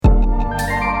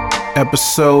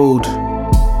Episode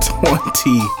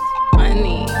 20.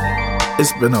 Funny.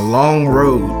 It's been a long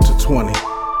road to 20.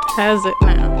 Has it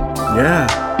now? Yeah.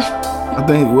 I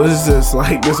think, what is this?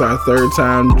 Like, this is our third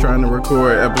time trying to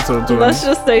record episode 20. Let's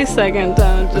just say second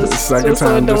time. Just so it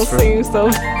don't seem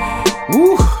so...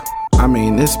 Woo! I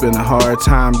mean, it's been a hard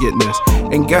time getting this.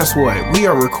 And guess what? We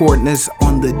are recording this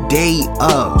on the day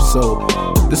of. So,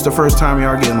 this is the first time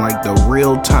y'all getting, like, the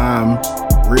real-time,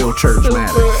 Real Church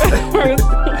Matters.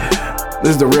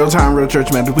 This is the real-time Real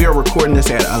Church Matters. We are recording this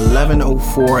at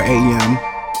 11:04 a.m.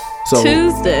 So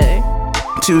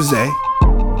Tuesday.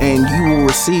 And you will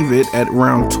receive it at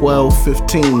around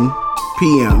 12:15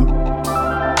 p.m.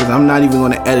 Because I'm not even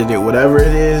going to edit it. Whatever it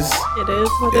is. It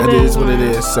is what it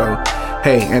is. So,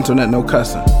 hey, Antoinette, no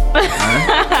cussing. All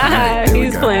right,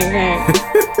 he's playing games.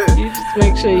 You just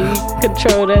make sure you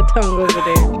control that tongue over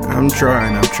there. I'm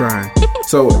trying.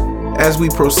 So, as we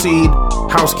proceed,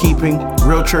 housekeeping,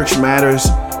 Real Church Matters.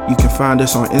 You can find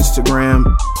us on Instagram.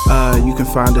 You can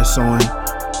find us on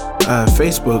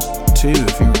Facebook, too,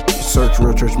 if you search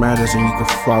Real Church Matters, and you can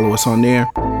follow us on there.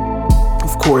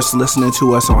 Of course, listening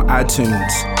to us on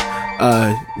iTunes,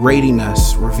 rating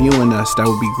us, reviewing us, that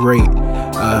would be great.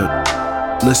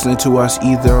 Listening to us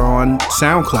either on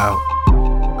SoundCloud,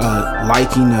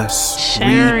 liking us,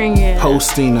 sharing it,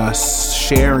 posting us,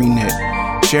 sharing it.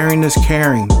 Sharing is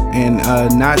caring, and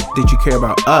not that you care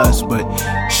about us, but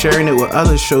sharing it with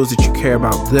others shows that you care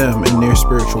about them and their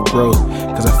spiritual growth,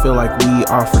 because I feel like we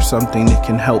offer something that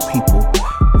can help people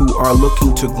who are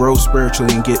looking to grow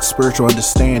spiritually and get spiritual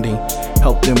understanding,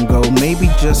 help them go maybe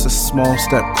just a small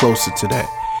step closer to that.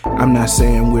 I'm not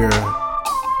saying we're a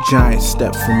giant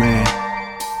step for man,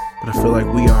 but I feel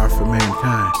like we are for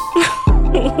mankind.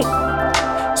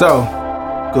 So,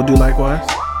 go do likewise.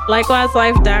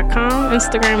 LikewiseLife.com,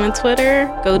 Instagram and Twitter.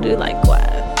 Go do likewise.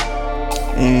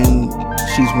 And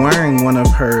she's wearing one of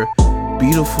her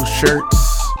beautiful shirts.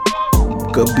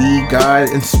 Go be God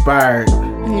inspired.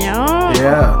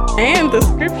 Yeah. And the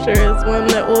scripture is one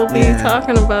that we'll be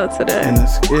talking about today. And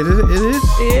it is?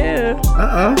 Yeah.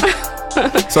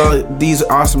 So these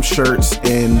are awesome shirts,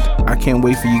 and I can't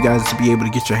wait for you guys to be able to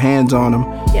get your hands on them.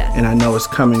 Yes. And I know it's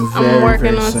coming very, I'm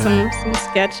working very on soon. some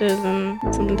sketches and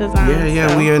some designs. Yeah.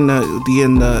 So. We're in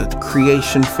the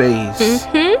creation phase.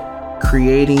 Mm-hmm.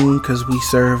 Creating because we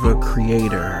serve a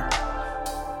creator.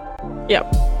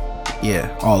 Yep.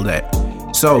 Yeah, all that.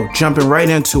 So, jumping right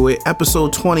into it,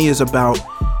 episode 20 is about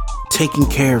taking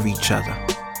care of each other,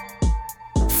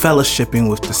 fellowshipping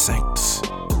with the saints,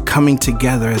 coming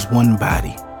together as one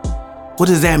body. What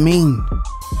does that mean?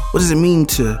 What does it mean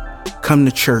to come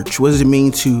to church? What does it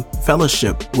mean to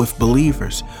fellowship with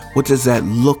believers? What does that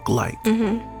look like?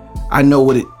 Mm-hmm. I know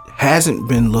what it hasn't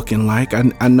been looking like.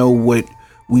 I know what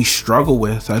we struggle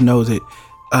with. I know that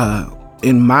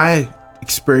in my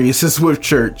experiences with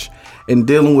church and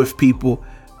dealing with people,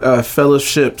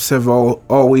 fellowships have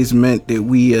always meant that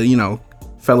we,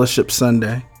 fellowship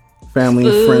Sunday, family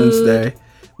and friends day.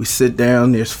 We sit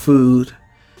down, there's food,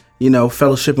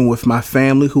 fellowshipping with my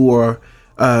family who are,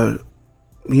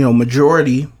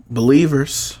 majority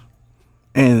believers,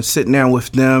 and sitting down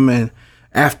with them. And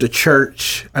after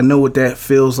church, I know what that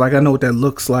feels like. I know what that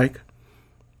looks like.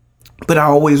 But I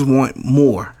always want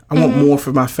more. I want more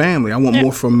for my family. I want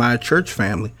more for my church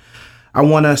family. I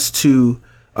want us to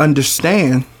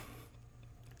understand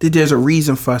that there's a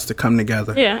reason for us to come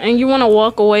together. Yeah, and you want to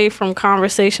walk away from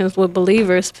conversations with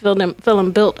believers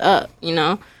feeling built up,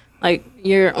 Like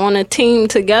you're on a team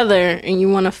together, and you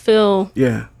want to feel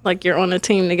like you're on a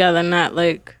team together, not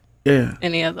like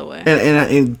any other way.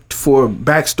 And for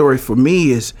backstory for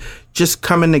me is just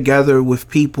coming together with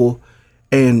people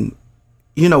and,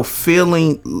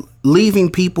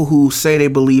 leaving people who say they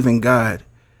believe in God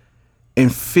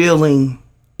and feeling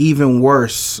even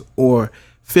worse or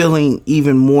feeling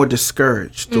even more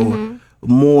discouraged or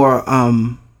more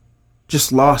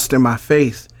just lost in my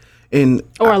faith.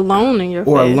 Or alone in your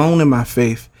faith. Or alone in my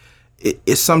faith.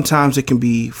 It sometimes it can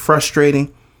be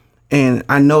frustrating. And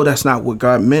I know that's not what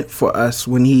God meant for us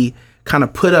when he kind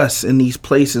of put us in these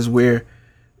places where,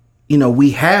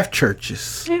 we have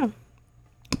churches. Yeah.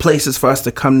 Places for us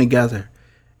to come together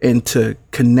and to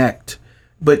connect.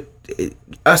 But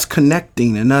us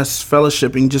connecting and us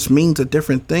fellowshipping just means a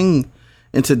different thing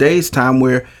in today's time,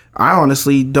 where I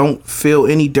honestly don't feel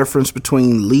any difference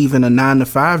between leaving a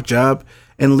 9-to-5 job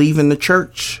and leaving the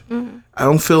church. Mm-hmm. I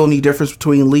don't feel any difference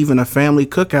between leaving a family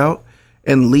cookout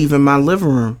and leaving my living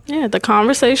room. Yeah, the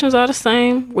conversations are the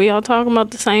same. We all talking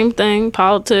about the same thing,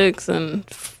 politics and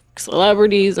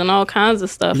celebrities and all kinds of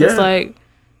stuff. Yeah. It's like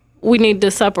we need to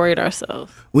separate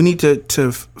ourselves. We need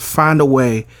to find a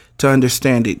way to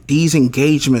understand that these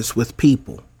engagements with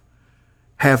people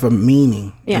have a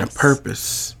meaning and a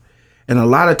purpose. And a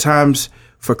lot of times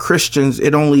for Christians,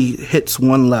 it only hits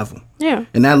one level. Yeah.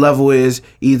 And that level is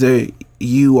either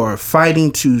you are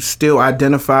fighting to still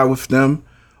identify with them,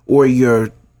 or you're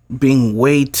being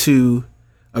way too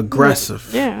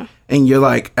aggressive. Yeah. And you're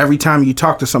like, every time you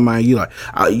talk to somebody, you're like,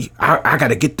 I got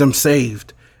to get them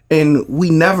saved. And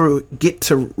we never get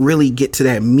to really get to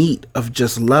that meat of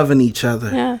just loving each other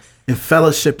and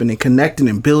fellowshipping and connecting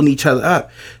and building each other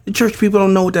up. The church people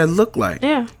don't know what that look like.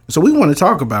 Yeah. So we want to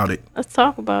talk about it. Let's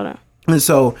talk about it. And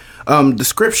so the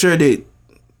scripture that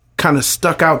kind of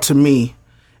stuck out to me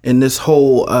in this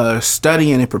whole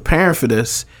studying and preparing for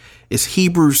this is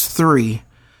Hebrews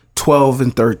 3:12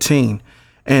 and 13.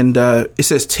 And it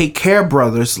says, take care,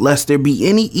 brothers, lest there be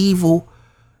any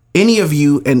of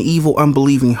you an evil,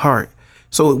 unbelieving heart.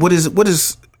 So what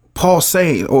is Paul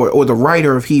saying, or the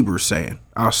writer of Hebrews saying?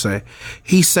 I'll say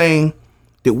he's saying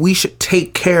that we should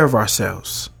take care of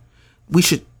ourselves. We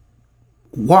should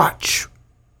watch,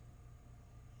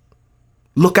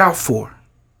 look out for,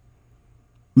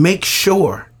 make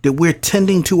sure that we're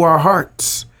tending to our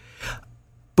hearts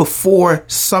before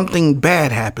something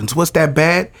bad happens. What's that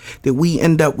bad? That we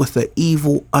end up with an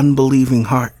evil, unbelieving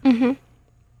heart. Mm-hmm.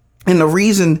 And the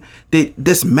reason that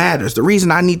this matters, the reason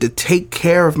I need to take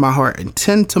care of my heart and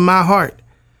tend to my heart,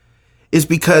 is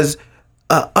because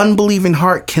an unbelieving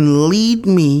heart can lead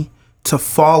me to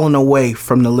falling away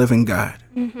from the living God.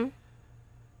 Mm-hmm.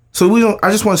 So I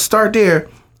just want to start there,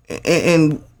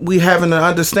 and we having an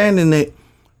understanding that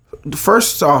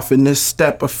first off in this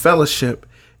step of fellowship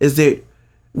is that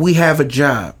we have a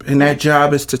job, and that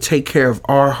job is to take care of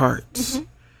our hearts. Mm-hmm.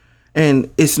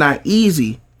 And it's not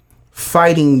easy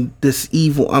fighting this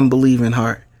evil, unbelieving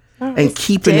heart and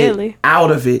keeping it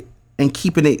out of it and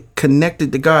keeping it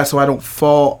connected to God so I don't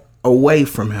fall away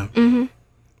from him. Mm-hmm.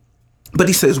 But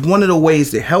he says one of the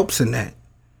ways that helps in that,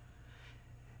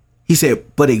 he said,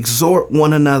 but exhort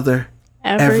one another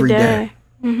every day.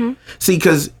 Mm-hmm. See,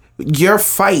 because your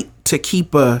fight to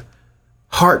keep a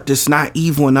heart that's not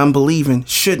evil and unbelieving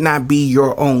should not be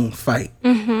your own fight.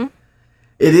 Mm-hmm.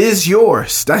 It is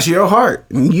yours. That's your heart.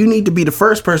 And you need to be the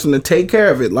first person to take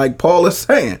care of it, like Paul is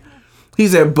saying. He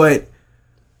said, but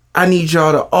I need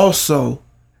y'all to also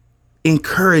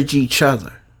encourage each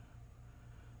other.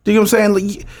 Do you know what I'm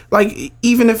saying? Like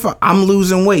even if I'm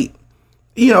losing weight,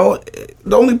 the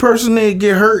only person that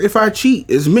get hurt if I cheat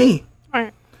is me.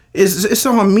 Right. It's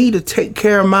on me to take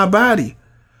care of my body.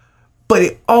 But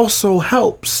it also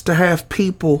helps to have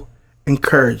people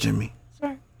encouraging me.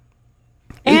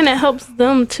 And it helps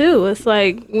them too. It's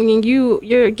like when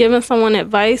you're giving someone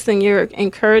advice and you're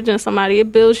encouraging somebody,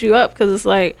 it builds you up because it's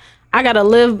like, I got to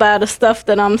live by the stuff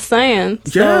that I'm saying.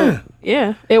 So,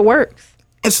 yeah, it works.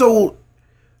 And so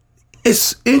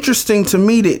it's interesting to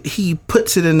me that he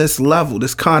puts it in this level,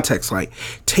 this context, like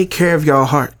take care of your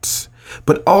hearts,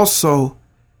 but also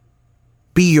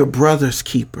be your brother's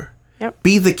keeper. Yep.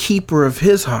 Be the keeper of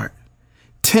his heart.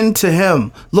 Tend to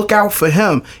him. Look out for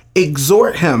him.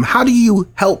 Exhort him. How do you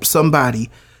help somebody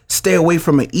stay away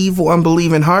from an evil,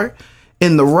 unbelieving heart?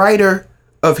 In the writer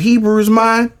of Hebrews'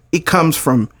 mind, it comes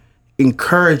from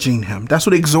encouraging him. That's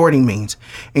what exhorting means.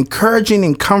 Encouraging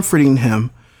and comforting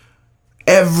him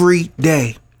every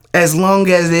day, as long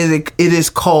as it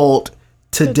is called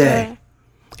today.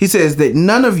 He says that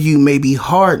none of you may be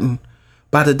hardened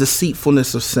by the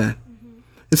deceitfulness of sin. Mm-hmm.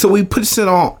 And so he puts it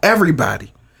on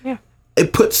everybody. Yeah.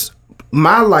 It puts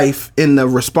my life in the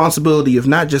responsibility of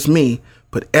not just me,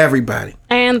 but everybody.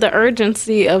 And the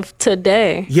urgency of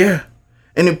today. Yeah.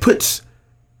 And it puts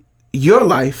your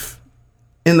life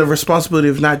in the responsibility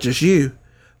of not just you,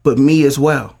 but me as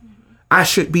well. Mm-hmm. I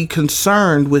should be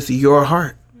concerned with your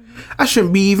heart. I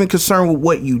shouldn't be even concerned with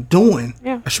what you're doing.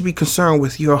 Yeah. I should be concerned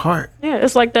with your heart. Yeah,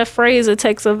 it's like that phrase, it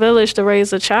takes a village to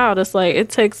raise a child. It's like it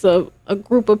takes a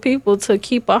group of people to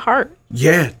keep a heart.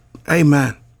 Yeah,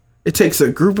 amen. It takes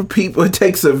a group of people, it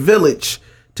takes a village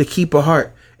to keep a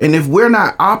heart. And if we're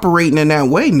not operating in that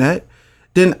way, Nut,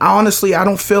 then honestly, I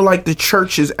don't feel like the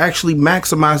church is actually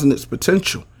maximizing its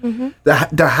potential. Mm-hmm.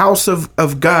 The house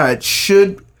of God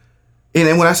should,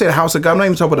 and when I say the house of God, I'm not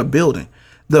even talking about a building.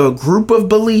 The group of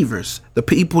believers, the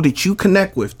people that you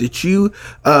connect with, that you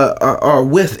are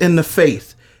with in the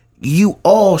faith, you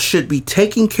all should be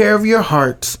taking care of your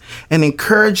hearts and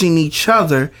encouraging each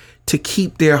other to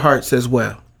keep their hearts as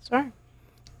well. Sorry.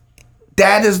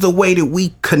 That is the way that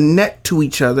we connect to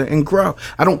each other and grow.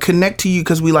 I don't connect to you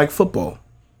because we like football.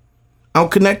 I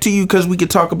don't connect to you because we could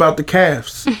talk about the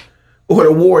Cavs or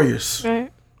the Warriors.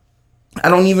 Right. I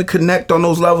don't even connect on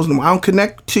those levels anymore. I don't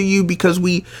connect to you because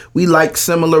we like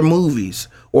similar movies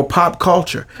or pop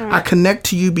culture. I connect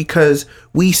to you because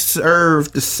we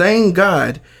serve the same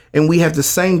God and we have the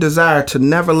same desire to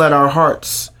never let our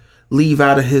hearts leave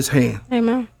out of his hand.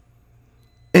 Amen.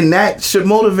 And that should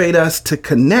motivate us to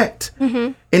connect.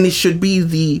 And it should be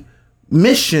the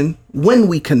mission when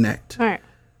we connect. Right.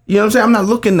 You know what I'm saying? I'm not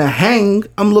looking to hang.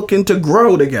 I'm looking to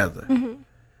grow together.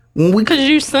 Because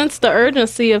you sense the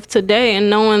urgency of today and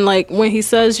knowing, like, when he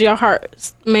says your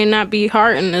heart may not be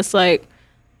hardened, it's like,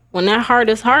 when that heart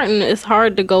is hardened, it's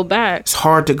hard to go back. It's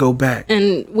hard to go back.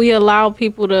 And we allow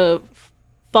people to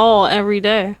fall every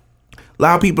day.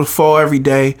 Allow people to fall every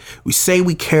day. We say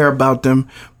we care about them,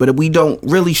 but we don't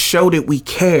really show that we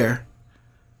care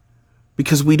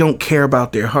because we don't care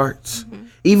about their hearts.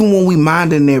 Even when we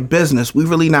minding their business, we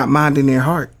really not minding their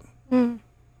heart.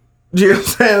 You know what I'm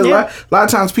saying? Yeah. A lot of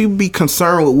times people be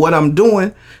concerned with what I'm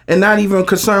doing and not even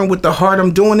concerned with the heart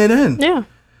I'm doing it in. Yeah.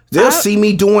 They'll see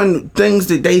me doing things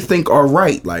that they think are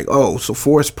right. Like, oh, so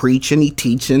Forrest preaching, he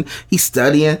teaching, he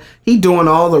studying, he doing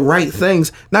all the right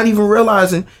things. Not even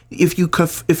realizing if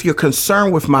you're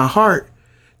concerned with my heart,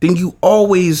 then you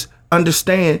always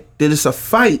understand that it's a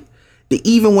fight. That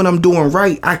even when I'm doing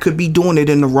right, I could be doing it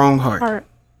in the wrong heart.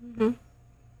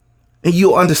 And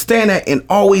you'll understand that and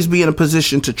always be in a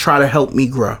position to try to help me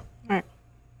grow. Right.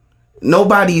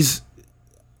 Nobody's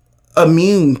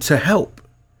immune to help.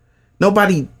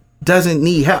 Nobody doesn't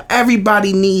need help.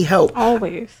 Everybody need help.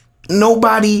 Always.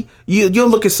 Nobody, you'll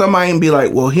look at somebody and be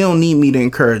like, well, he don't need me to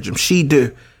encourage him. She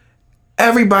do.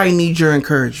 Everybody needs your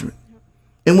encouragement.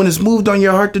 And when it's moved on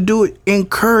your heart to do it,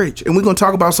 encourage. And we're going to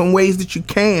talk about some ways that you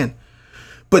can.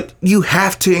 But you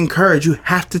have to encourage. You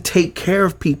have to take care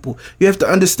of people. You have to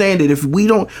understand that if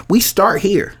we start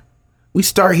here. We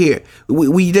start here.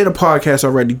 We did a podcast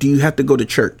already. Do you have to go to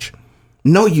church?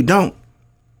 No, you don't.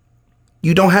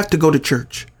 You don't have to go to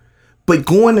church. But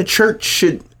going to church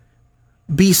should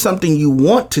be something you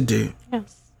want to do.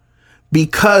 Yes.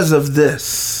 Because of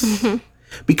this.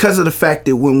 Because of the fact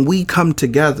that when we come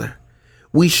together,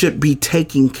 we should be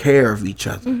taking care of each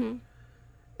other.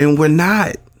 And we're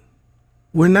not.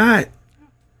 We're not.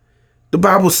 The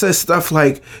Bible says stuff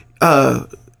like,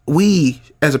 we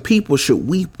as a people should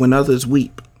weep when others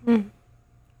weep.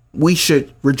 We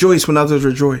should rejoice when others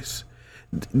rejoice.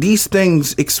 These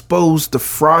things expose the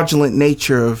fraudulent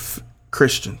nature of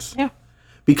Christians. Yeah.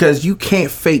 Because you can't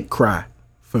fake cry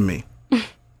for me. Do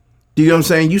you know what I'm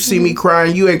saying? You see me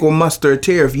crying, you ain't gonna muster a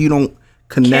tear if you don't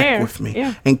connect with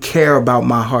me and care about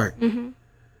my heart.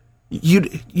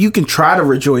 You can try to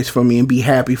rejoice for me and be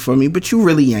happy for me, but you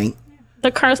really ain't.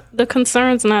 The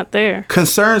concern's not there.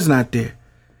 Concern's not there.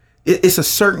 It's a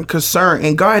certain concern,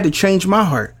 and God had to change my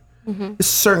heart. It's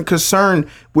a certain concern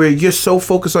where you're so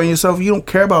focused on yourself, you don't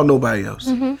care about nobody else.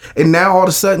 And now all of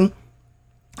a sudden,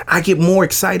 I get more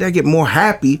excited, I get more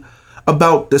happy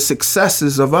about the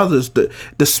successes of others,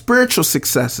 the spiritual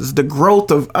successes, the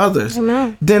growth of others,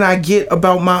 than I get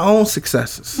about my own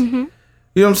successes. You know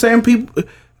what I'm saying?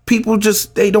 People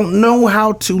just, they don't know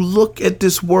how to look at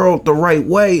this world the right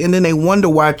way. And then they wonder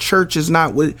why church is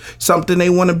not something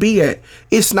they want to be at.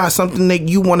 It's not something that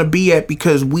you want to be at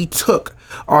because we took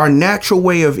our natural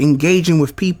way of engaging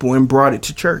with people and brought it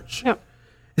to church. Yep.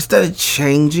 Instead of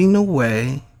changing the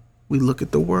way we look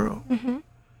at the world.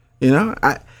 You know,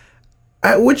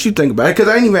 what you think about it? Because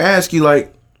I didn't even ask you,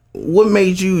 like, what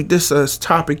made you this a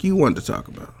topic you wanted to talk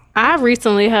about? I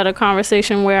recently had a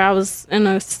conversation where I was in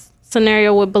a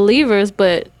scenario with believers,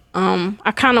 but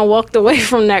I kind of walked away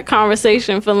from that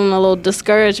conversation feeling a little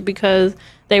discouraged because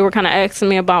they were kind of asking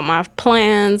me about my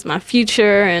plans, my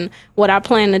future, and what I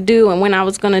plan to do and when I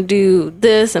was going to do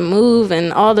this and move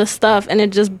and all this stuff. And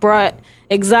it just brought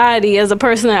anxiety as a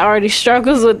person that already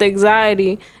struggles with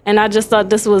anxiety. And I just thought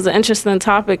this was an interesting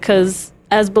topic because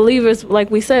as believers, like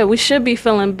we said, we should be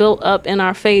feeling built up in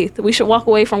our faith. We should walk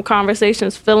away from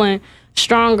conversations feeling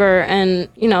stronger and,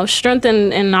 you know,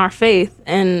 strengthened in our faith.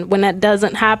 And when that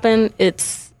doesn't happen,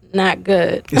 it's not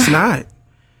good. It's not.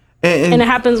 And it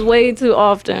happens way too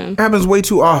often. It happens way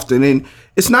too often. And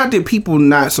it's not that people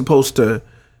not supposed to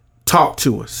talk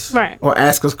to us. Right. Or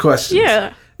ask us questions.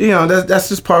 Yeah. You know, that's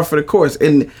just part for the course.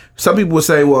 And some people will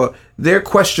say, well, their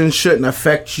questions shouldn't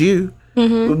affect you.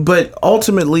 But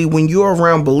ultimately, when you're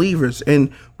around believers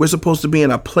and we're supposed to be in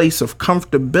a place of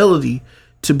comfortability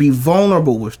to be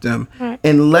vulnerable with them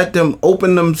and let them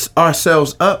open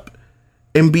ourselves up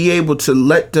and be able to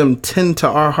let them tend to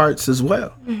our hearts as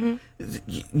well.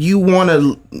 You want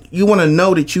to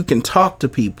know that you can talk to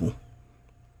people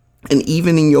and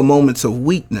even in your moments of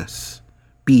weakness,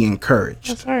 be encouraged.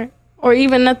 That's right. Or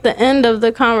even at the end of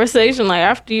the conversation, like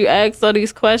after you ask all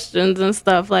these questions and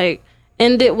stuff, like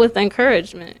end it with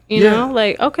encouragement. You know,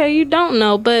 like, okay, you don't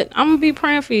know, but I'm gonna be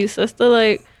praying for you, sister.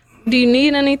 Like, do you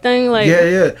need anything? Like,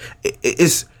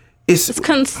 It's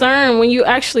concern when you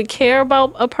actually care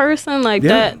about a person. Like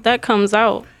that comes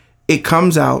out. It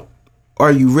comes out.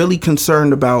 Are you really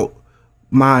concerned about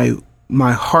my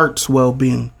heart's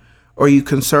well-being? Or are you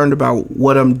concerned about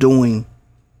what I'm doing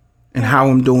and how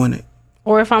I'm doing it?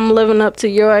 Or if I'm living up to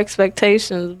your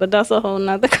expectations, but that's a whole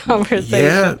nother conversation.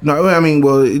 Yeah, no, I mean,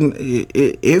 well,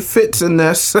 it fits in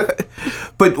this.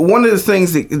 But one of the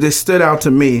things that stood out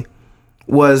to me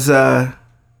was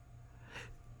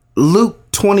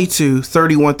Luke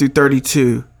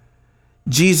 22:31-32.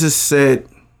 Jesus said,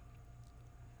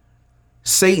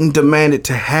 Satan demanded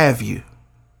to have you. He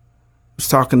was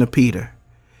talking to Peter.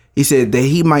 He said that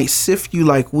he might sift you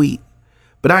like wheat.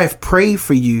 But I have prayed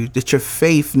for you that your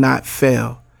faith not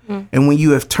fail. And when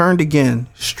you have turned again,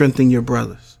 strengthen your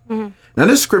brothers. Now,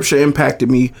 this scripture impacted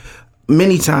me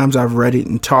many times. I've read it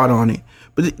and taught on it.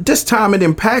 But this time it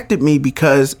impacted me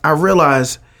because I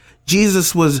realized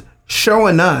Jesus was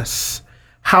showing us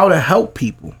how to help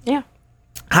people. Yeah.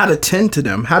 How to tend to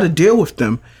them, how to deal with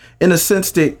them, in a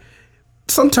sense that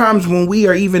sometimes when we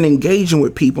are even engaging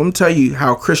with people, I'm going to tell you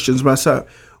how Christians mess up.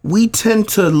 We tend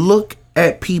to look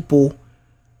at people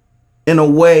in a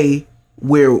way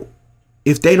where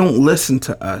if they don't listen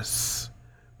to us,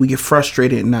 we get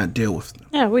frustrated and not deal with them.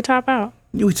 Yeah, we tap out.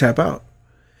 We tap out.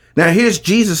 Now, here's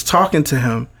Jesus talking to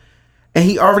him, and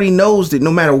he already knows that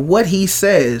no matter what he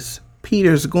says,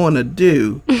 Peter's going to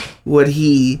do what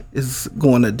he is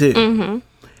going to do.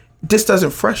 This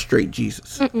doesn't frustrate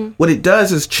Jesus. What it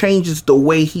does is changes the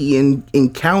way he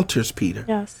encounters Peter.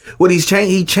 Yes. What he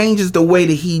changes the way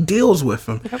that he deals with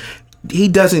him. Yep. He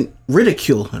doesn't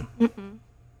ridicule him.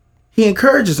 He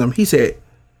encourages him. He said,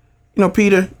 you know,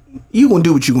 Peter, you're going to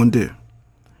do what you're going to do.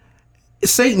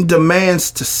 Satan demands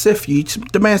to sift you. He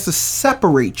demands to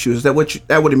separate you. Is that what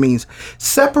it means?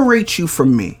 Separate you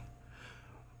from me.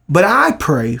 But I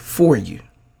pray for you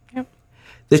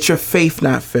that your faith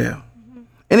not fail.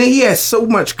 And then he has so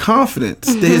much confidence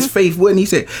that his faith wouldn't. He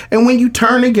said, and when you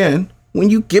turn again, when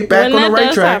you get back on the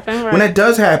right track, when that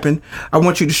does happen, I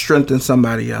want you to strengthen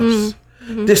somebody else.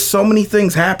 There's so many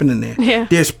things happening there. Yeah.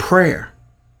 There's prayer.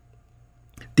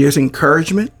 There's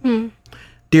encouragement.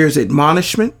 There's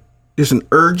admonishment. There's an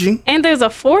urging. And there's a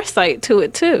foresight to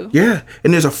it, too. Yeah.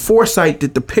 And there's a foresight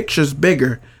that the picture's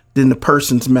bigger than the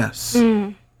person's mess.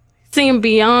 Seeing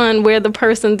beyond where the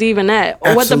person's even at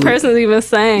or what the person's even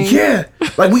saying. Yeah.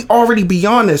 Like, we already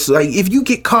beyond this. Like, if you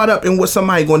get caught up in what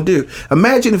somebody going to do,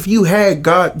 imagine if you had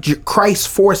Christ's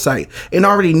foresight and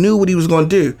already knew what he was going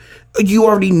to do. You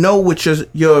already know what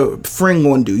your friend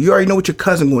going to do. You already know what your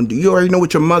cousin going to do. You already know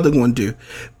what your mother going to do.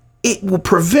 It will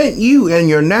prevent you and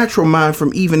your natural mind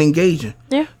from even engaging.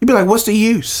 Yeah. You'd be like, what's the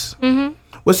use?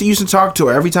 What's the use in talking to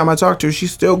her? Every time I talk to her,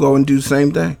 she's still going to do the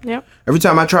same thing. Yep. Every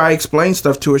time I try to explain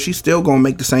stuff to her, she's still going to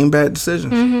make the same bad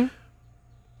decisions.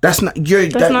 That's not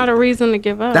not a reason to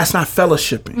give up. That's not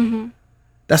fellowshipping.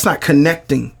 That's not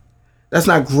connecting. That's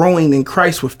not growing in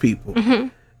Christ with people.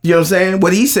 You know what I'm saying?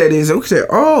 What he said is,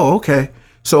 oh, okay.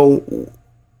 So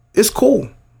it's cool.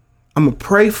 I'm going to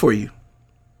pray for you.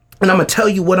 And I'm going to tell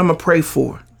you what I'm going to pray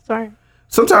for. Sorry.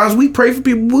 Sometimes we pray for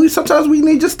people. Sometimes we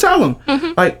need to just tell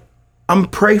them. Like, I'm going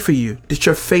to pray for you that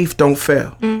your faith don't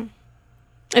fail. And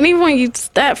even when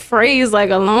that phrase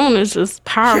like alone is just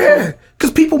powerful. Yeah,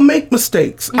 because people make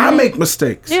mistakes. I make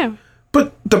mistakes. Yeah.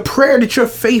 But the prayer that your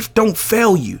faith don't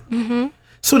fail you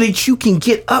so that you can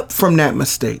get up from that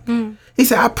mistake. He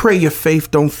said, I pray your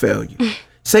faith don't fail you.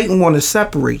 Satan want to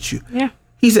separate you. Yeah.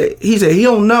 He said he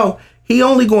don't know. He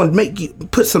only going to make you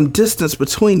put some distance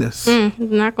between us. He's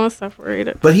not going to separate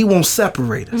it. But he won't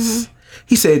separate us.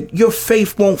 He said, your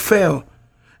faith won't fail.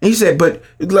 And he said, but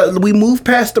we move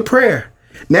past the prayer.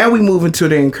 Now we move into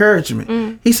the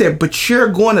encouragement. He said, but you're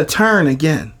going to turn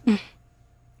again.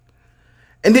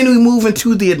 And then we move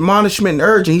into the admonishment and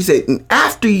urging. He said, and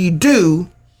after you do,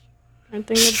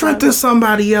 strengthen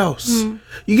somebody else.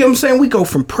 You get what I'm saying? We go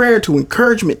from prayer to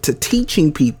encouragement to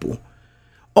teaching people.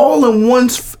 All in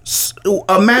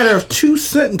a matter of 2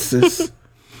 sentences.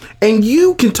 And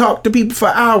you can talk to people for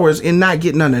hours and not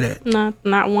get none of that.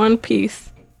 Not one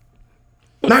piece.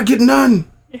 Not get none.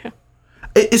 Yeah.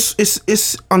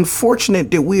 It's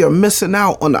unfortunate that we are missing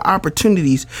out on the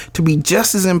opportunities to be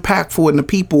just as impactful in the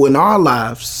people in our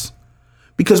lives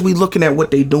because we looking at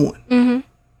what they doing.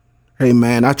 Hey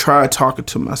man, I tried talking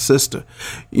to my sister.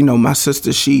 You know, my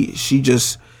sister, she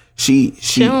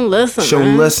don't listen. She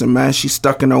don't listen, man. She's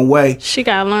stuck in her way. She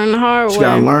gotta learn the hard way. She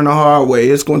gotta learn the hard way.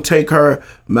 It's gonna take her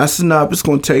messing up. It's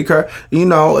gonna take her. You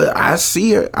know, I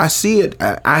see it.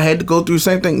 I had to go through the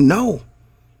same thing. No,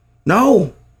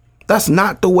 No, that's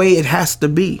not the way it has to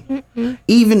be. Mm-mm.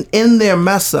 Even in their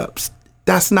mess ups,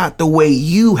 that's not the way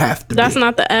you have to be. That's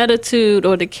not the attitude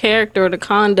or the character or the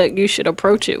conduct you should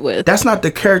approach it with. That's not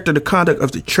the character, the conduct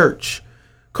of the church.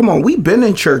 Come on, we've been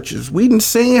in churches. We done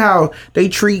seen how they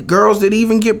treat girls that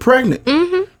even get pregnant.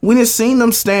 Mm-hmm. We done seen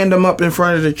them stand them up in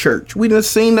front of the church. We done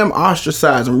seen them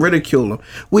ostracize them, ridicule them.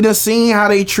 We done seen how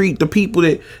they treat the people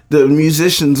the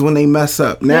musicians when they mess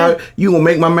up. Now you gonna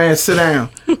make my man sit down.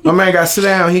 My man got to sit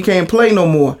down. He can't play no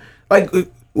more. Like,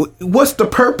 what's the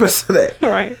purpose of that?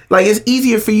 Right. Like, it's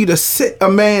easier for you to sit a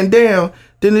man down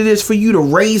than it is for you to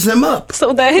raise him up.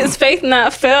 So that his faith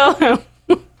not fail him.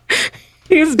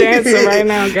 He's dancing right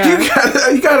now,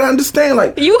 guys. You gotta understand,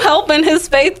 like, you helping his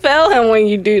faith fail him when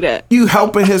you do that. You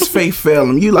helping his faith fail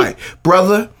him. You like,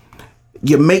 brother,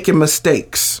 you're making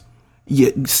mistakes.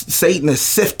 Satan is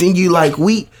sifting you like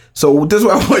wheat. So this is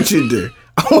what I want you to do.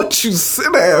 I want you to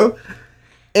sit down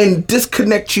and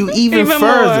disconnect you even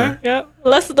further. More. Yep.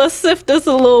 Let's sift this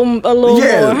a little more.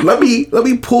 Let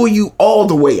me pull you all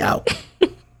the way out.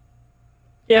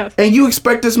 Yeah. And you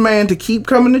expect this man to keep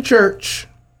coming to church,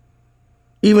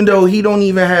 even though he don't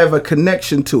even have a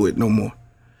connection to it no more.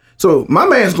 So my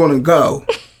man's gonna go.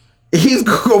 He's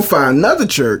gonna go find another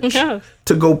church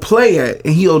to go play at,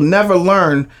 and he'll never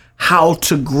learn how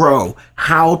to grow,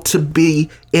 how to be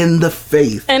in the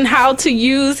faith, and how to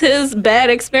use his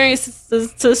bad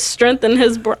experiences to strengthen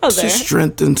his brother, to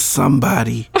strengthen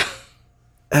somebody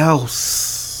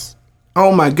else.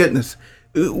 Oh my goodness.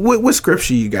 What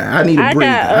scripture you got? I need to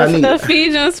breathe.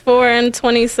 Ephesians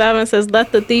 4:27 says,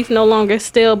 "Let the thief no longer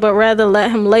steal, but rather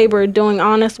let him labor, doing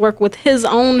honest work with his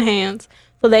own hands,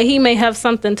 so that he may have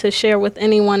something to share with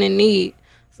anyone in need."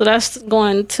 So that's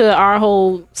going to our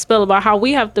whole spill about how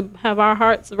we have to have our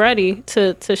hearts ready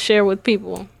to share with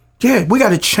people. Yeah, we got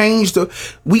to change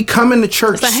we come into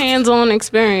church. It's a hands-on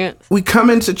experience. We come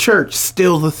into church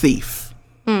still the thief.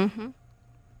 Mm-hmm.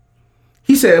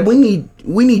 He said, we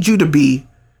need you to be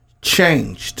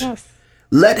changed. Yes.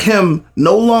 Let him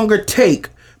no longer take,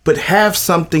 but have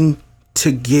something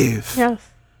to give. Yes.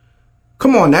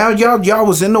 Come on now, y'all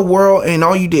was in the world and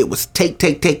all you did was take.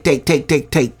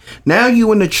 Now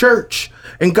you in the church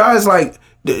and God's like,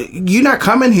 you're not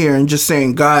coming here and just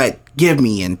saying, God, give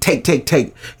me and take.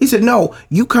 He said, no,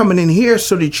 you coming in here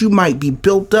so that you might be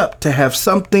built up to have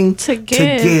something to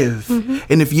give. Mm-hmm.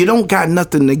 And if you don't got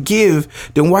nothing to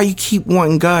give, then why you keep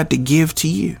wanting God to give to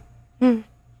you? Mm.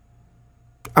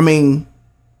 I mean,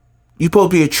 you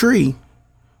supposed to be a tree.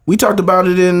 We talked about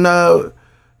it in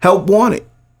Help Wanted,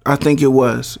 I think it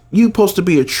was. You supposed to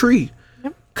be a tree.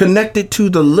 Connected to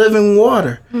the living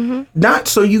water. Mm-hmm. Not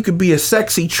so you could be a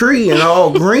sexy tree and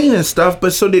all green and stuff,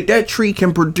 but so that tree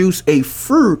can produce a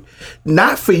fruit,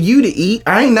 not for you to eat.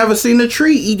 I ain't never seen a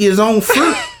tree eat his own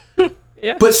fruit.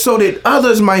 But so that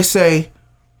others might say,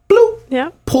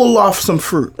 bloop, pull off some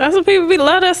fruit. That's what people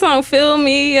love that song, Fill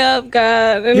Me Up,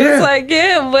 God. And it's like,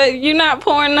 but you're not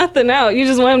pouring nothing out. You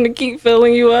just want him to keep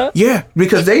filling you up. Yeah,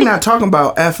 because they not talking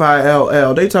about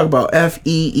FILL. They talk about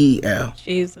FEEL.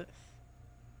 Jesus.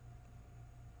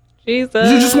 You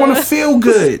just want to feel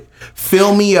good.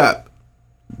 Fill me up.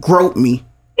 Grope me.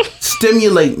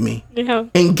 Stimulate me.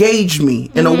 Engage me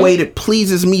in a way that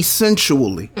pleases me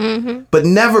sensually. Mm-hmm. But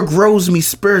never grows me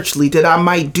spiritually, that I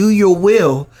might do your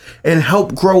will and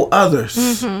help grow others.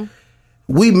 Mm-hmm.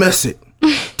 We miss it.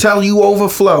 Tell you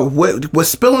overflow. What's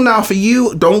spilling out for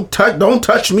you, don't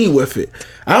touch me with it.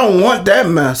 I don't want that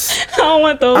mess. I don't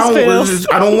want those feels.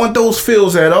 I don't want those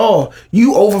feels at all.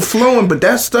 You overflowing, but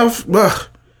that stuff...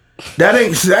 That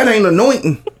ain't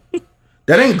anointing.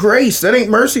 That ain't grace. That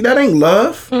ain't mercy. That ain't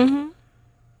love. Mm-hmm.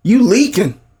 You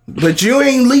leaking, but you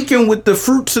ain't leaking with the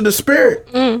fruits of the Spirit.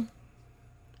 Mm.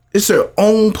 It's your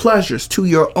own pleasures, to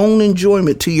your own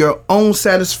enjoyment, to your own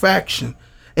satisfaction,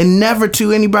 and never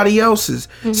to anybody else's.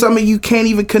 Mm-hmm. Some of you can't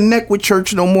even connect with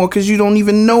church no more because you don't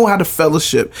even know how to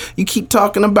fellowship. You keep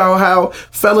talking about how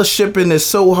fellowshipping is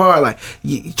so hard. Like,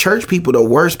 church people, the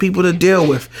worst people to deal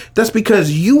with. That's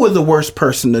because you were the worst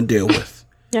person to deal with.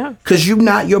 Yeah. Because you're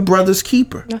not your brother's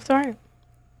keeper. That's right.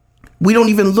 We don't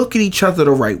even look at each other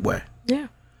the right way. Yeah.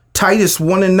 Titus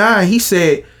 1:9, he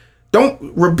said, don't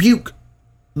rebuke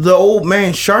the old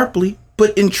man sharply,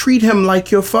 but entreat him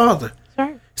like your father.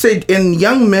 Say, and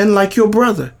young men like your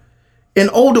brother,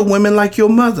 and older women like your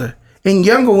mother, and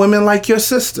younger women like your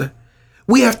sister.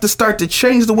 We have to start to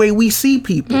change the way we see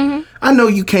people. Mm-hmm. I know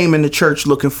you came into church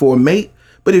looking for a mate,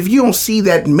 but if you don't see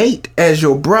that mate as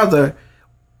your brother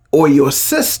or your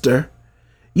sister,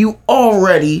 you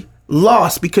already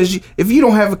lost because if you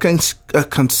don't have a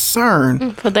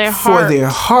concern for their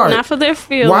heart, not for their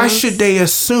feelings, why should they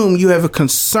assume you have a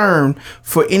concern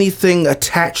for anything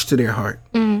attached to their heart?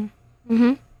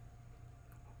 Mm-hmm.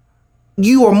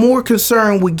 You are more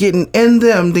concerned with getting in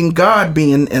them than God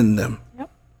being in them. Yep.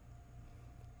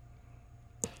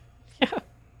 Yeah.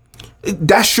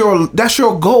 That's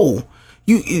your goal.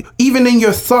 You even in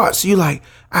your thoughts,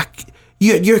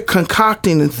 you're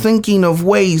concocting and thinking of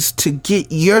ways to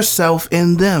get yourself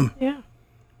in them. Yeah.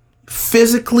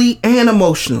 Physically and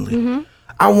emotionally. Mm-hmm.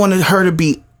 I want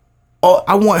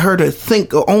her to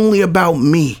think only about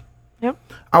me. Yep.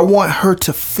 I want her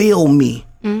to feel me.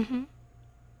 Mm-hmm.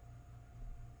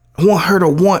 I want her to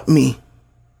want me.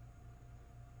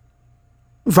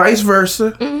 Vice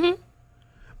versa. Mm-hmm.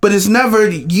 But it's never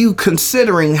you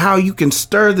considering how you can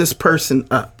stir this person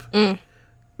up. Mm.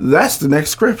 That's the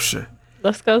next scripture.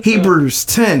 Let's go. Hebrews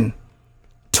 10,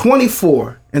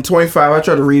 24 and 25. I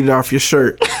tried to read it off your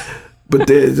shirt, but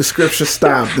the scripture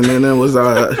stopped, and then it was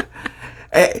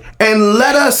and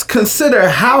let us consider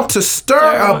how to stir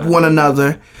up one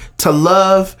another to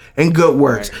love and good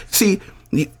works. Right. See,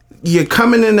 you're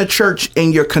coming in the church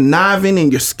and you're conniving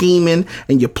and you're scheming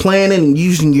and you're planning and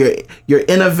using your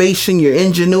innovation, your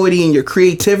ingenuity, and your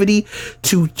creativity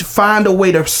to find a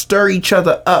way to stir each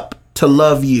other up to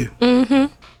love you.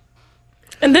 Mm-hmm.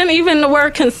 And then even the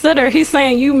word consider, he's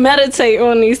saying you meditate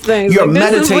on these things. You're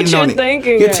meditating on it.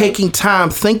 You're taking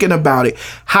time thinking about it.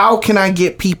 How can I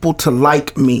get people to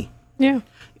like me? Yeah.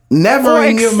 Never or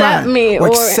in your mind. Me, or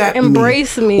accept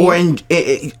embrace me. Or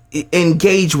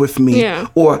engage with me. Yeah.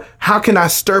 Or how can I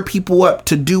stir people up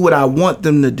to do what I want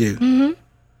them to do? Mm-hmm.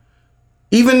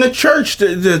 Even the church,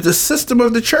 the system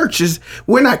of the church is,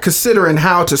 we're not considering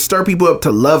how to stir people up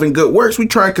to love and good works. We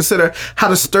try and consider how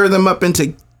to stir them up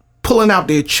into pulling out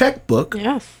their checkbook.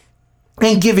 Yes.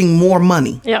 And giving more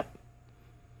money. Yep.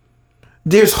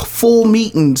 There's full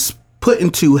meetings put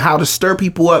into how to stir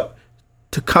people up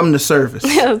to come to service.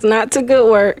 Yes, not to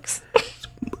good works.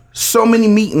 So many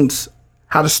meetings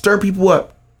how to stir people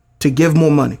up to give more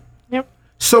money. Yep.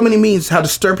 So many meetings how to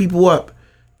stir people up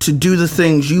to do the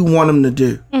things you want them to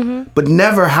do. Mm-hmm. But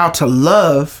never how to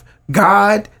love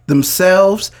God,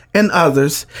 themselves, and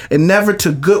others, and never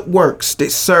to good works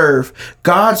that serve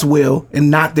God's will and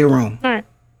not their own. All right.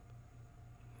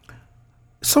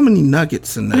 So many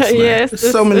nuggets in this. Yes,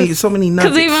 so many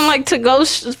nuggets. Because even like to go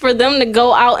for them to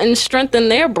go out and strengthen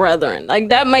their brethren, like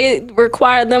that may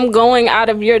require them going out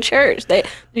of your church.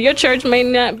 Your church may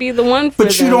not be the one for them.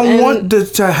 But you don't want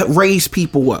to raise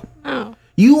people up. Oh.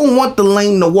 You don't want the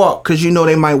lame to walk because you know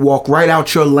they might walk right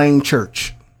out your lame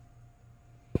church.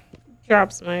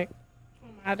 Drops, Mike.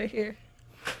 I'm out of here.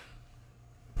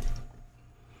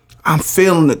 I'm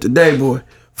feeling it today, boy.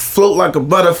 Float like a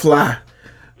butterfly.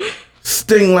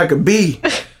 Sting like a bee.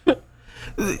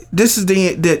 This is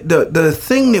the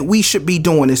thing that we should be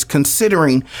doing is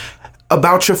considering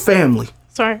about your family.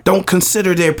 Sorry. Don't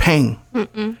consider their pain.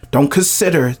 Mm-mm. Don't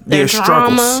consider their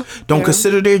struggles. Don't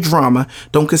consider their drama.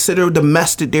 Don't consider the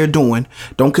mess that they're doing.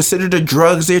 Don't consider the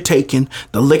drugs they're taking,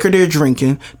 the liquor they're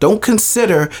drinking. Don't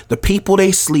consider the people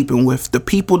they're sleeping with, the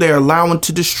people they're allowing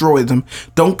to destroy them.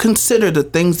 Don't consider the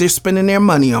things they're spending their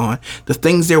money on, the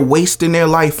things they're wasting their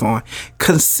life on.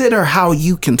 Consider how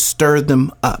you can stir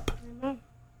them up. Mm-hmm.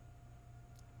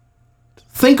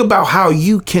 Think about how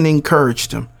you can encourage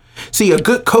them. See, a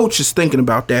good coach is thinking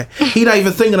about that. He's not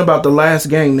even thinking about the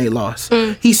last game they lost.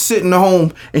 He's sitting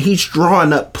home and he's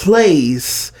drawing up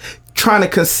plays, trying to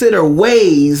consider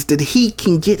ways that he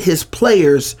can get his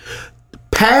players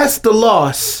past the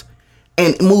loss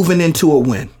and moving into a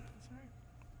win.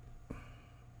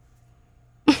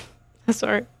 That's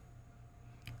right.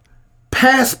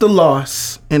 Past the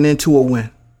loss and into a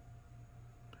win.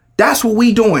 That's what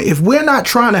we doing. If we're not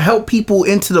trying to help people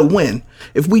into the win,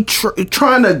 if we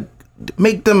trying to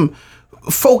make them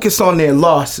focus on their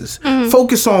losses,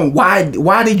 focus on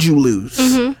why did you lose?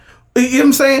 Mm-hmm. You know what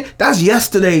I'm saying? That's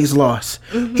yesterday's loss.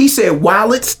 Mm-hmm. He said,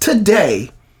 while it's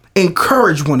today,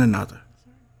 encourage one another.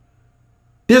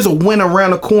 There's a win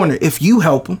around the corner if you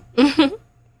help them. Mm-hmm.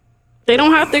 They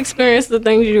don't have to experience the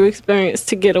things you experience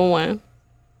to get a win.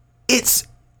 It's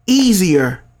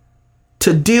easier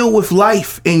to deal with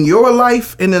life in your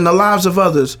life and in the lives of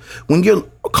others when you're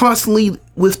constantly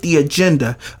with the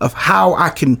agenda of how I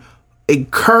can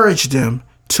encourage them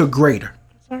to greater.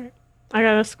 Sorry. I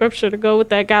got a scripture to go with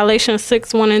that. Galatians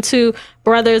 6:1-2.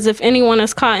 Brothers, if anyone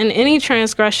is caught in any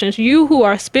transgressions, you who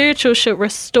are spiritual should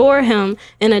restore him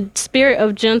in a spirit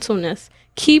of gentleness.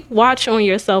 Keep watch on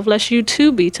yourself, lest you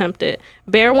too be tempted.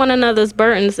 Bear one another's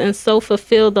burdens and so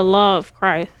fulfill the law of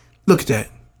Christ. Look at that.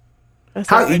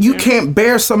 How you can't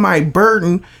bear somebody's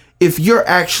burden if you're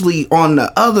actually on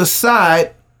the other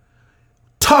side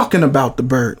talking about the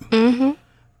burden. Mm-hmm.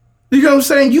 You know what I'm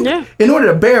saying? In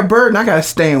order to bear a burden, I gotta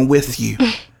stand with you.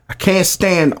 I can't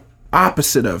stand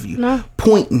opposite of you,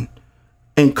 pointing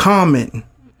and commenting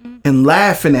and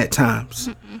laughing at times.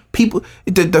 People,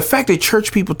 the fact that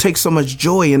church people take so much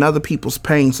joy in other people's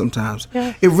pain sometimes,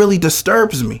 it really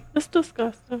disturbs me. It's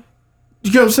disgusting.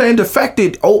 You know what I'm saying? The fact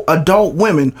that adult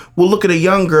women will look at a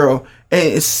young girl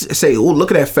and say, "Oh,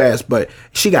 look at that fast butt.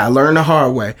 She got to learn the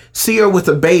hard way." See her with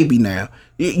a baby now.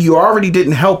 You already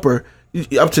didn't help her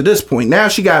up to this point. Now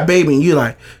she got a baby and you're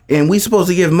like, and we supposed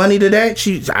to give money to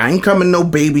that? I ain't coming no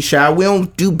baby shower. We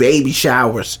don't do baby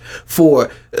showers for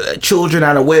children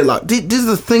out of wedlock. These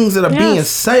are the things that are being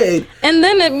said. And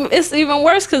then it's even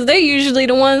worse because they're usually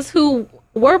the ones who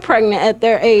were pregnant at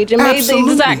their age and made the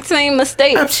exact same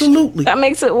mistake. Absolutely. That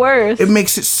makes it worse. It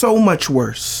makes it so much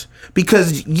worse.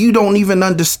 Because you don't even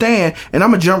understand, and I'm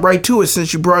going to jump right to it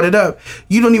since you brought it up.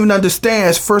 You don't even understand,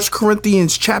 as 1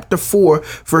 Corinthians chapter 4,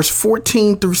 verse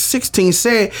 14 through 16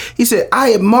 said, he said,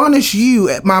 I admonish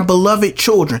you, my beloved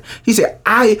children. He said,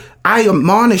 I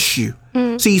admonish you.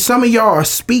 See, some of y'all are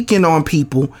speaking on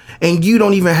people and you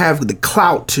don't even have the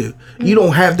clout to. You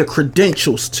don't have the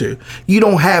credentials to. You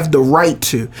don't have the right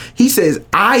to. He says,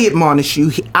 I admonish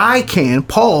you.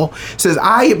 Paul says,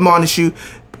 I admonish you.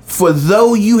 For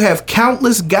though you have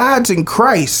countless gods in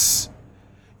Christ,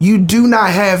 you do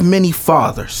not have many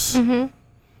fathers. Mm-hmm.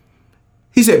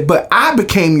 He said, but I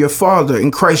became your father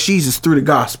in Christ Jesus through the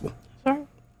gospel. Sorry.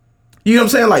 You know what I'm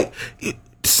saying? Like,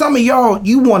 some of y'all,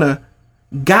 you want to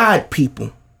guide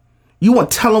people. You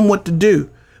want to tell them what to do,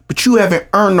 but you haven't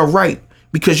earned the right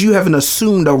because you haven't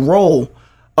assumed a role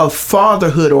of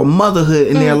fatherhood or motherhood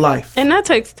in their life. And that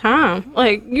takes time.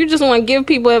 Like, you just want to give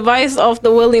people advice off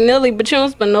the willy-nilly, but you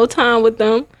don't spend no time with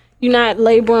them. You're not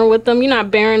laboring with them. You're not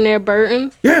bearing their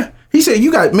burdens. Yeah. He said,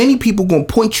 you got many people going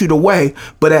to point you the way,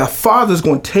 but our father's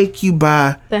going to take you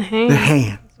by the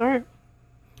hand. That's right.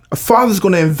 A father's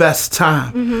going to invest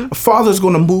time. Mm-hmm. A father's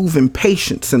going to move in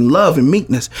patience and love and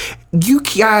meekness. You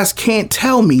guys can't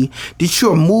tell me that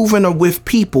you're moving with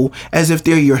people as if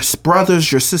they're your brothers,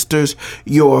 your sisters,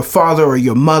 your father or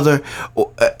your mother.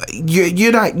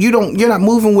 You're not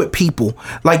moving with people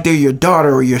like they're your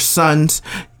daughter or your sons.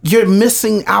 You're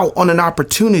missing out on an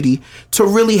opportunity to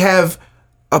really have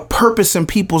a purpose in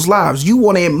people's lives. You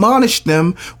want to admonish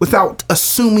them without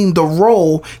assuming the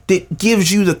role that gives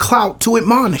you the clout to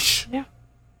admonish. Yeah.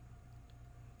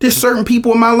 There's certain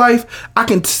people in my life I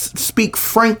can speak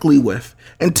frankly with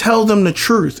and tell them the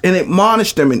truth and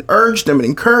admonish them and urge them and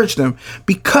encourage them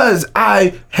because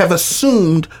I have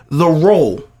assumed the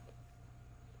role.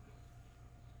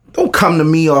 Don't come to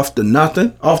me off the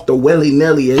nothing, off the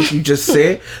willy-nilly, as you just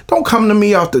said. Don't come to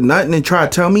me off the nothing and try to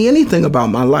tell me anything about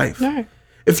my life. No.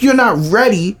 If you're not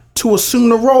ready to assume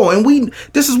the role, and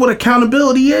this is what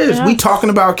accountability is. Yes. We talking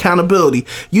about accountability.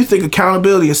 You think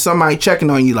accountability is somebody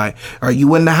checking on you like, are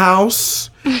you in the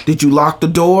house? Did you lock the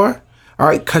door? All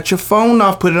right, cut your phone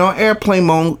off, put it on airplane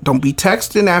mode. Don't be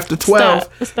texting after 12.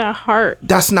 It's that heart.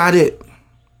 That's not it.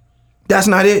 That's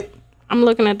not it. I'm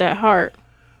looking at that heart.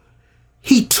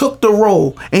 He took the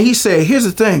role and he said, here's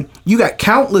the thing. You got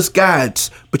countless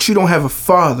gods, but you don't have a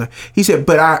father. He said,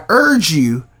 but I urge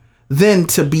you then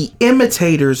to be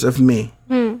imitators of me.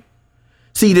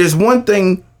 See, there's one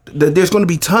thing that there's going to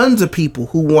be tons of people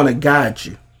who want to guide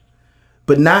you,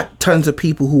 but not tons of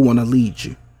people who want to lead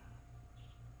you.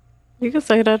 You can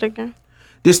say that again.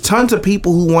 There's tons of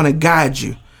people who want to guide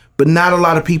you, but not a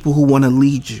lot of people who want to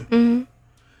lead you. Mm-hmm.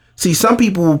 See, some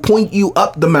people will point you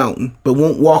up the mountain, but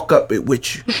won't walk up it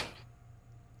with you.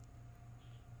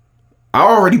 I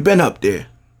already been up there.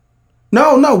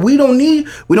 No, we don't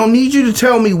need you to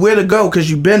tell me where to go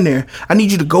because you've been there. I need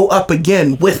you to go up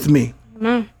again with me.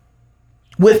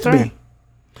 With me.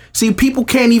 See, people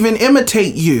can't even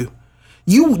imitate you.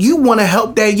 You want to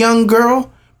help that young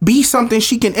girl be something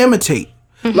she can imitate.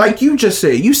 Mm-hmm. Like you just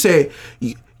said. You said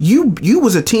you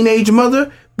was a teenage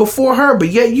mother before her, but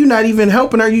yet you're not even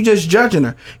helping her. You just judging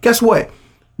her. Guess what?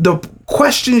 The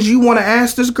questions you want to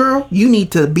ask this girl, you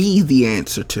need to be the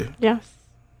answer to. Yes.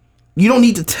 You don't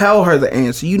need to tell her the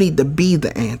answer. You need to be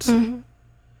the answer. Mm-hmm.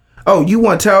 Oh, you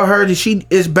want to tell her that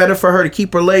it's better for her to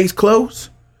keep her legs closed?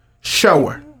 Show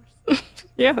her.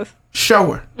 Yes.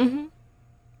 Show her. Mm-hmm.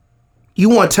 You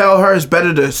want to tell her it's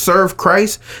better to serve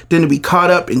Christ than to be caught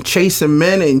up in chasing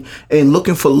men and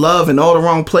looking for love in all the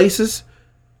wrong places?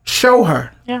 Show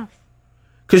her. Yeah.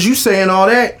 Because you saying all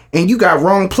that and you got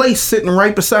wrong place sitting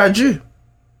right beside you.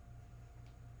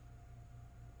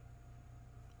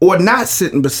 Or not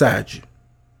sitting beside you.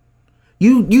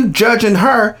 You judging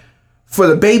her for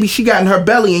the baby she got in her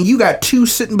belly, and you got two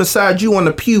sitting beside you on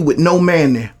the pew with no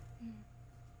man there.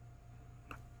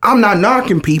 I'm not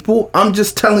knocking people. I'm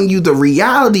just telling you the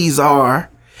realities are,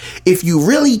 if you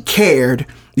really cared,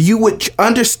 you would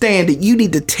understand that you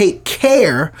need to take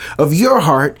care of your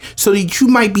heart so that you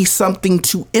might be something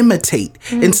to imitate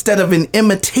instead of an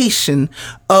imitation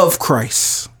of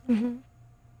Christ. Mm-hmm.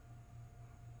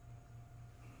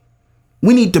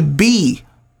 We need to be.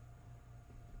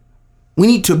 We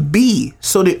need to be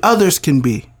so that others can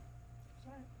be.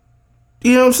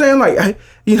 You know what I'm saying? Like,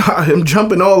 I'm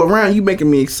jumping all around. You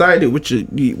making me excited with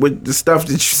the stuff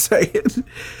that you say.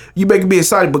 You making me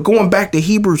excited. But going back to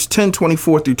Hebrews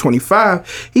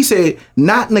 10:24-25, he said,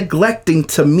 not neglecting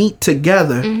to meet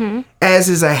together, as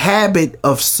is a habit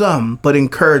of some, but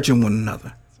encouraging one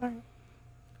another. Sorry.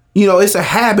 It's a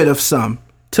habit of some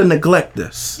to neglect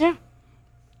this. Yeah.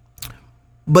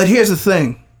 But here's the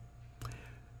thing.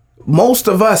 Most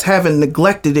of us haven't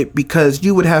neglected it because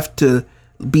you would have to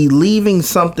be leaving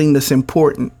something that's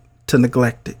important to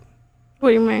neglect it. What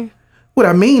do you mean? What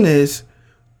I mean is,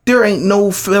 there ain't no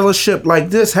fellowship like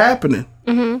this happening.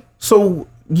 Mm-hmm. So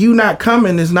you not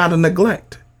coming is not a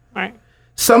neglect. Right.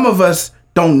 Some of us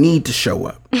don't need to show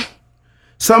up.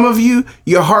 Some of you,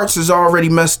 your hearts is already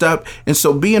messed up. And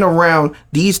so being around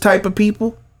these type of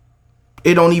people,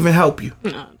 it don't even help you. No,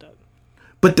 it doesn't.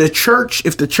 But the church,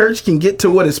 if the church can get to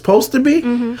what it's supposed to be,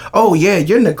 oh yeah,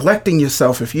 you're neglecting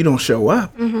yourself if you don't show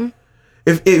up. Mm-hmm.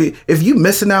 If you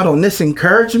missing out on this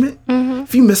encouragement,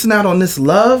 if you missing out on this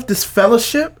love, this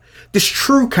fellowship, this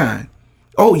true kind,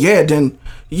 oh yeah, then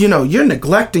you're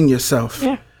neglecting yourself.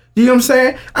 Yeah. You know what I'm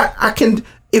saying? I can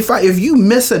if you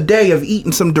miss a day of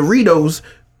eating some Doritos,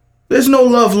 there's no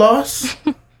love lost.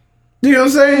 You know what I'm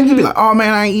saying? You'd be like, oh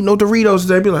man, I ain't eat no Doritos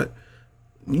today. Be like,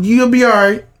 you'll be all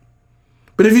right.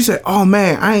 But if you say, oh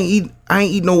man, I ain't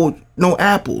eat no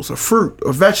apples or fruit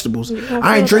or vegetables.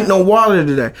 I ain't drink no water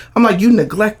today. I'm like, you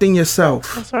neglecting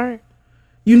yourself. That's right.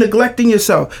 You neglecting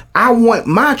yourself. I want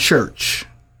my church.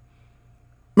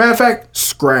 Matter of fact,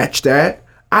 scratch that.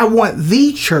 I want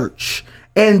the church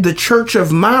and the church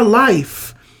of my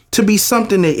life to be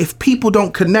something that if people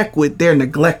don't connect with, they're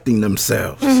neglecting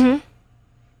themselves. Mm-hmm.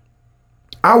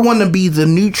 I want to be the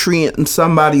nutrient in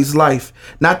somebody's life,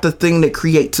 not the thing that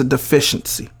creates a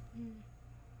deficiency.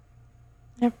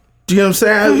 Yep. Do you know what I'm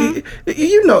saying?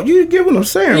 Mm-hmm. You get what I'm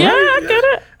saying, yeah, right? I get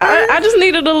it. I just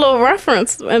needed a little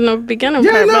reference in the beginning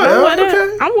part, but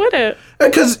I'm with it.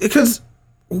 Because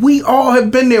we all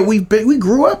have been there. We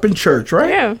grew up in church,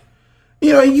 right?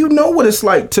 Yeah. You know what it's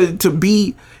like to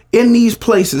be in these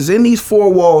places, in these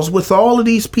four walls with all of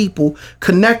these people,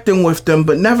 connecting with them,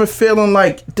 but never feeling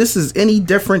like this is any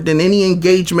different than any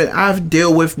engagement I've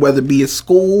dealt with, whether it be at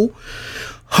school,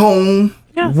 home,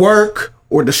 work,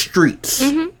 or the streets.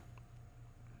 Mm-hmm.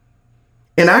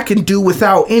 And I can do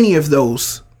without any of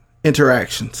those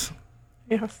interactions.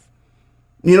 Yes.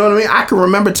 You know what I mean? I can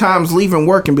remember times leaving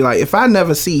work and be like, if I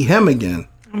never see him again,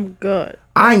 I'm good.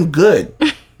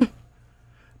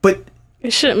 But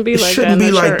it shouldn't be like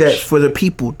that for the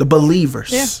people, the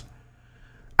believers. Yeah.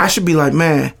 I should be like,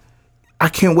 man, I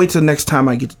can't wait till the next time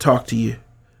I get to talk to you.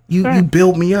 You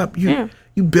build me up. You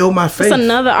build my faith. It's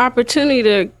another opportunity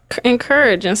to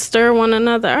encourage and stir one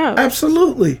another up.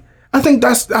 Absolutely. I think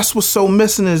that's what's so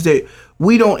missing is that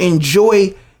we don't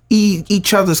enjoy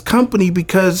each other's company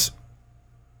because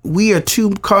we are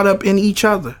too caught up in each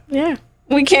other. Yeah.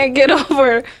 We can't get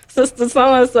over Sister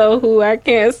So-and-so who I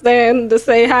can't stand to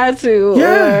say hi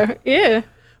to. Yeah.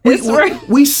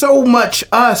 We so much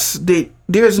us that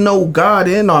there's no God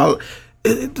in our...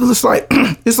 It's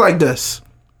like this.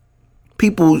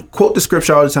 People quote the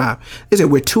scripture all the time. They say,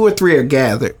 where two or three are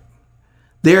gathered,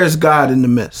 there is God in the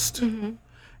midst. Mm-hmm.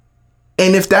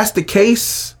 And if that's the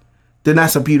case, then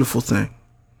that's a beautiful thing.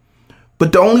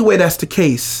 But the only way that's the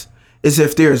case is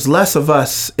if there's less of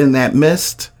us in that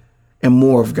midst and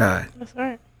more of God. That's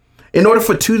right. In order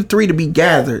for 2 to 3 to be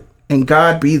gathered and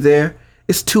God be there,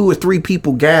 it's 2 or 3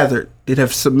 people gathered that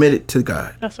have submitted to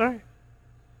God. That's right.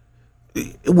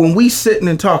 When we sitting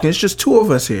and talking, it's just 2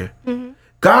 of us here. Mm-hmm.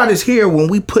 God is here when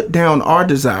we put down our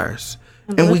desires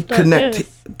and we connect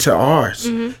to ours.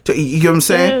 Mm-hmm. You know what I'm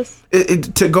saying?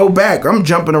 To go back, I'm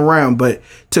jumping around, but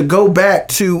to go back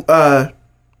to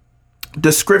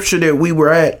the scripture that we were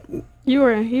at. You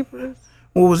were in Hebrews.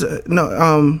 What was it?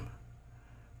 No,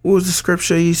 what was the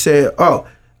scripture he said?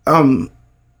 To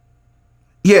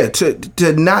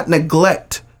not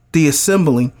neglect the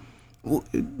assembling.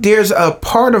 There's a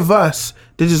part of us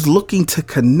that is looking to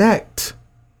connect,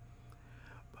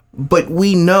 but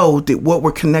we know that what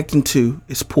we're connecting to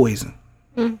is poison.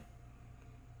 Mm.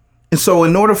 And so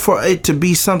in order for it to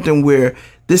be something where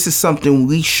this is something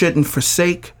we shouldn't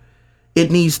forsake,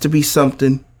 it needs to be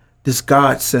something that's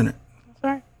God-centered.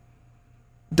 Right.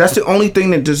 That's the only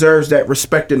thing that deserves that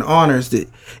respect and honor, is that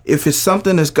if it's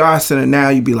something that's God-centered now,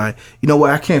 you'd be like, you know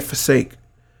what, I can't forsake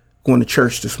going to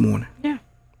church this morning. Yeah.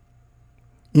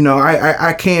 You know,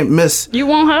 I can't miss. You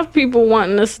won't have people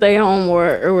wanting to stay home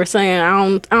or saying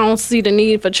I don't see the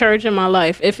need for church in my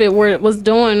life if it was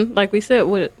doing, like we said,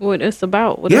 what it's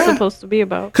about, what it's supposed to be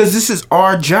about. Because this is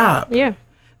our job. Yeah.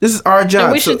 This is our job.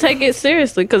 And we should take it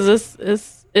seriously because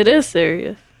it is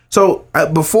serious. So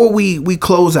before we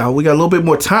close out, we got a little bit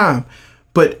more time,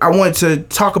 but I wanted to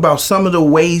talk about some of the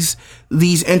ways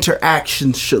these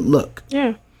interactions should look.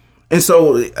 Yeah. And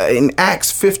so in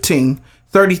Acts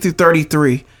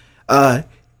 15:30-33,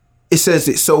 it says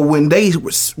that, so when they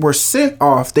were sent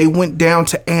off, they went down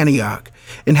to Antioch,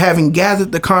 and having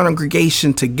gathered the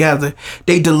congregation together,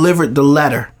 they delivered the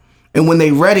letter. And when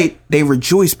they read it, they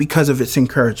rejoiced because of its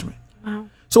encouragement. Wow.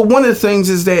 So one of the things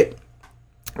is that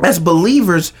as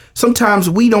believers, sometimes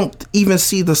we don't even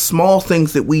see the small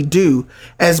things that we do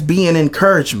as being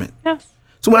encouragement. Yes.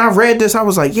 So when I read this, I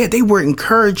was like, yeah, they were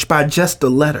encouraged by just the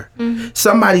letter. Mm-hmm.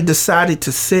 Somebody decided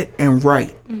to sit and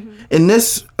write. Mm-hmm. In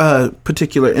this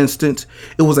particular instance,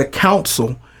 it was a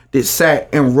council that sat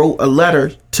and wrote a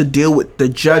letter to deal with the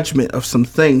judgment of some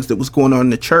things that was going on in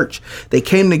the church. They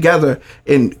came together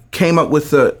and came up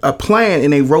with a plan,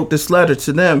 and they wrote this letter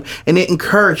to them, and it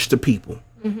encouraged the people.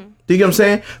 Mm-hmm. Do you get what I'm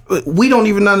saying? We don't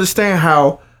even understand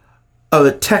how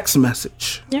a text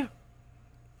message,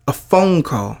 a phone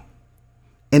call,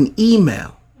 an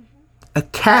email, a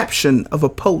caption of a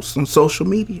post on social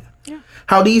media,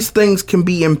 how these things can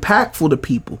be impactful to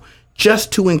people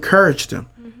just to encourage them.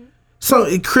 So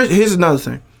here's another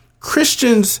thing.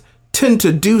 Christians tend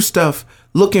to do stuff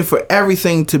looking for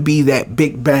everything to be that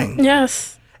big bang.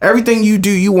 Yes. Everything you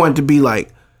do, you want it to be like,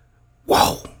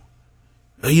 whoa.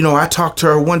 You know, I talked to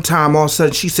her one time, all of a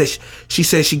sudden she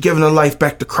said she giving her life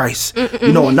back to Christ. Mm-mm.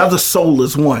 You know, another soul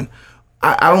is won.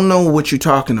 I don't know what you're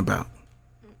talking about.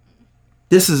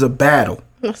 This is a battle.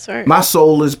 That's right. My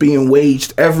soul is being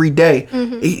waged every day.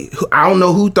 Mm-hmm. I don't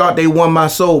know who thought they won my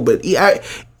soul, but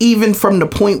even from the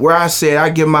point where I said I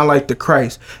give my life to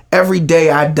Christ, every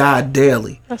day I die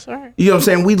daily. That's right. You know what I'm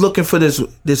saying? We looking for this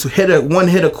one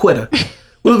hitter quitter.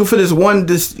 We're looking for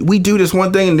we do this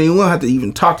one thing and then we don't have to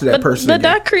even talk to that person. But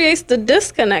that creates the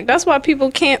disconnect. That's why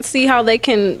people can't see how they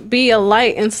can be a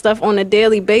light and stuff on a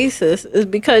daily basis, is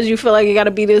because you feel like you got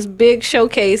to be this big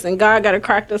showcase and God got to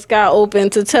crack the sky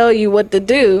open to tell you what to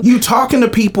do. You talking to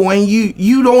people and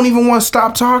you don't even want to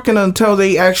stop talking until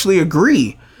they actually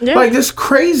agree. Yeah. Like this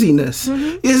craziness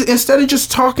is, instead of just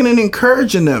talking and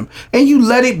encouraging them, and you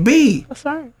let it be. That's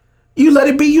right. You let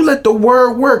it be. You let the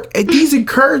word work. And these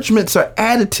encouragements are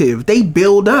additive. They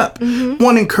build up. Mm-hmm.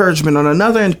 One encouragement on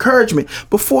another encouragement.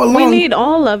 Before long, we need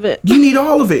all of it. You need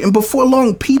all of it. And before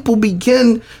long, people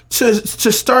begin to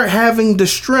start having the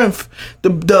strength,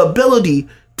 the ability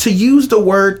to use the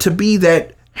word to be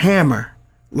that hammer,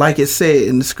 like it said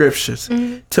in the scriptures,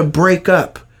 to break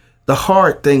up the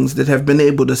hard things that have been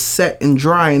able to set and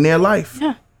dry in their life.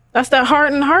 Yeah, that's that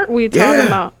heart and heart we talking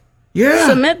about. Yeah,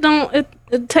 cement it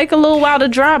take a little while to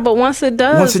dry, but once it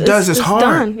does, it's hard.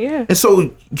 Done. Yeah, and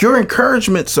so your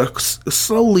encouragements are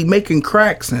slowly making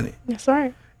cracks in it. That's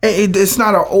right. And it's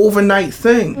not an overnight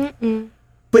thing. Mm-mm.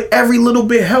 But every little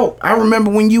bit helped. I remember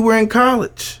when you were in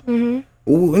college. Mm-hmm.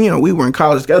 You know, we were in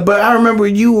college together, but I remember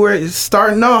you were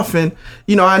starting off, and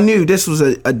you know, I knew this was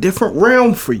a different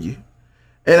realm for you.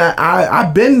 And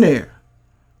I've been there.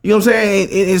 You know what I'm saying?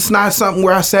 It's not something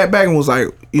where I sat back and was like,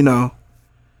 you know,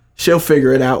 she'll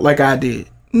figure it out like I did.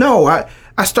 No,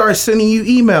 I started sending you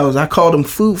emails. I called them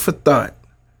food for thought.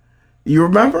 You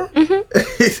remember?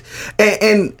 Mm-hmm.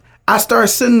 and I started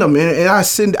sending them, and I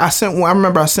sent one. I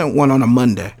remember I sent one on a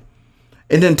Monday,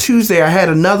 and then Tuesday I had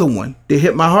another one that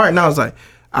hit my heart, and I was like,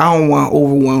 I don't want to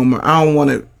overwhelm her. I don't want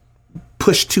to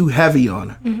push too heavy on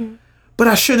her. Mm-hmm. But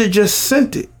I should have just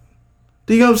sent it.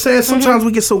 Do you know what I'm saying? Sometimes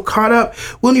we get so caught up,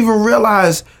 we don't even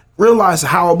realize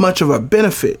how much of a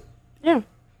benefit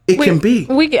it can be.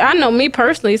 I know me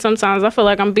personally, sometimes I feel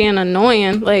like I'm being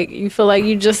annoying. Like, you feel like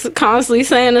you just constantly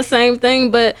saying the same thing,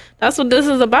 but that's what this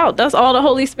is about. That's all the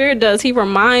Holy Spirit does. He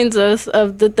reminds us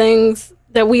of the things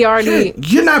that we already... Yeah,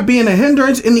 you're not being a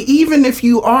hindrance, and even if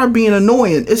you are being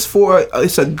annoying,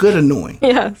 it's a good annoying.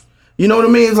 Yes. You know what I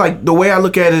mean? It's like, the way I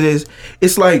look at it is,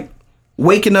 it's like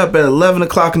waking up at 11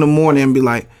 o'clock in the morning and be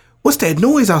like, what's that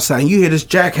noise outside? And you hear this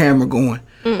jackhammer going.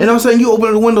 And all of a sudden you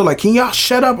open the window like, can y'all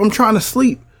shut up? I'm trying to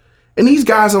sleep. And these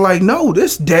guys are like, no,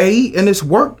 this day and it's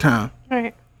work time.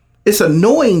 Right. It's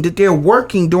annoying that they're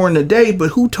working during the day, but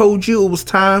who told you it was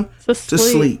time to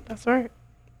sleep? That's right.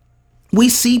 We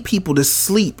see people that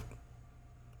sleep.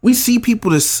 We see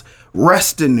people that's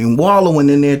resting and wallowing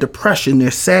in their depression, their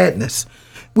sadness.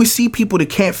 We see people that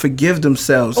can't forgive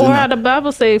themselves. Or how the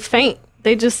Bible say faint.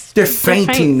 They're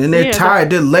fainting and they're tired.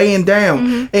 They're laying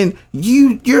down. And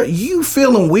you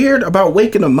feeling weird about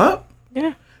waking them up?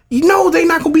 Yeah. You know they're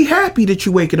not going to be happy that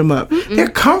you're waking them up. Mm-mm. They're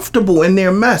comfortable in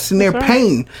their mess, in their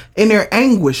pain, in their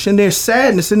anguish, in their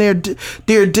sadness, in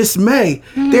their dismay.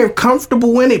 They're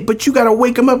comfortable in it, but you got to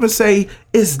wake them up and say,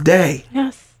 it's day.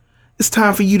 Yes. It's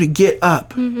time for you to get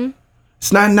up.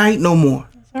 It's not night no more.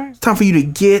 It's time for you to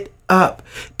get up.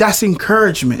 That's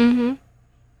encouragement.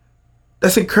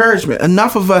 That's encouragement.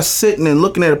 Enough of us sitting and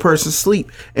looking at a person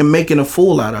sleep and making a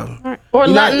fool out of them. Right. Or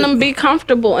letting them be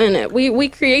comfortable in it. We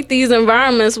create these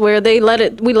environments where we let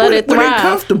it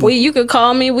thrive. You could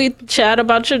call me, we chat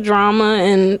about your drama,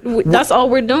 and that's all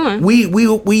we're doing.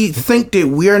 We think that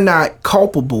we're not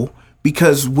culpable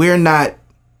because we're not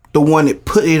the one that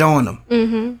put it on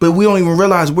them. But we don't even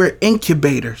realize we're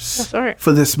incubators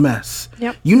for this mess.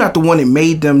 Yep. You're not the one that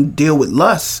made them deal with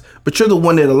lust, but you're the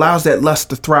one that allows that lust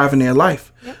to thrive in their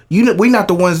life. Yep. We're not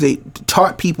the ones that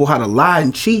taught people how to lie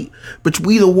and cheat, but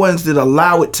we the ones that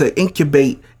allow it to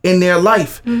incubate in their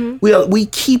life. We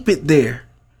keep it there.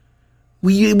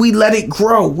 We let it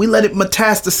grow. We let it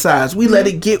metastasize. We let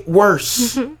it get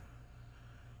worse.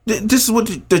 This is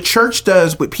what the church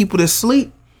does with people that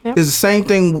sleep. Yep. It's the same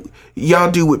thing y'all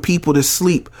do with people that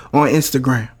sleep on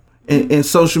Instagram and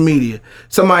social media.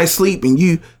 Somebody sleeping,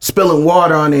 you spilling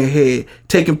water on their head,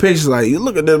 taking pictures like, you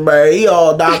look at this man, he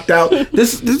all knocked out.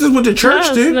 This is what the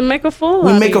church do. To make a fool.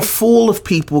 We make a fool of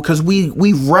people because we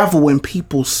revel in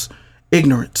people's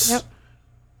ignorance. Yep.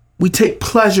 We take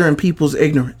pleasure in people's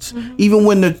ignorance. Even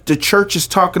when the church is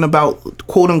talking about,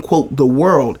 quote unquote, the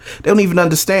world, they don't even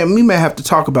understand. We may have to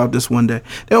talk about this one day.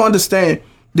 They don't understand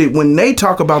that when they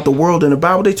talk about the world in the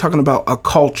Bible, they're talking about a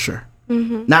culture,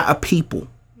 not a people,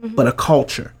 but a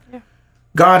culture. Yeah.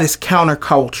 God is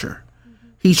counterculture.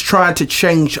 He's trying to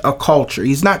change a culture.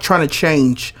 He's not trying to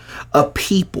change a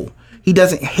people. He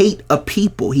doesn't hate a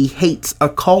people. He hates a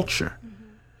culture.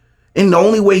 And the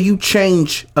only way you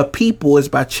change a people is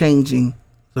by changing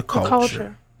the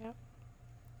culture. Yep.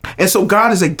 And so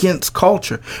God is against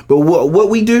culture. But what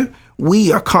we do,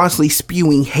 we are constantly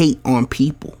spewing hate on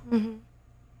people.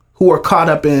 Who are caught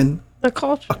up in a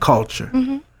culture.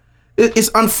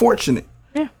 It's unfortunate.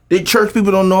 Yeah. The church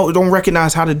people don't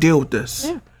recognize how to deal with this.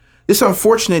 Yeah. It's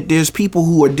unfortunate there's people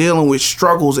who are dealing with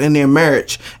struggles in their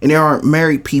marriage and there aren't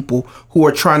married people who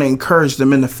are trying to encourage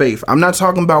them in the faith. I'm not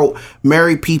talking about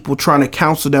married people trying to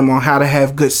counsel them on how to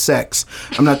have good sex.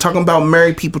 I'm not talking about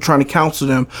married people trying to counsel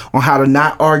them on how to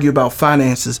not argue about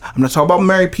finances. I'm not talking about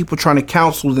married people trying to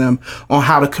counsel them on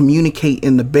how to communicate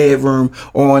in the bedroom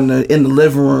or in the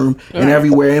living room and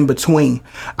everywhere in between.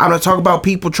 I'm not talking about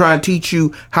people trying to teach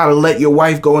you how to let your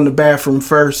wife go in the bathroom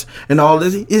first and all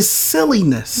this. It's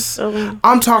silliness.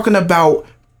 I'm talking about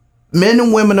men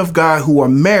and women of God who are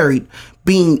married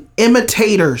being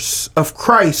imitators of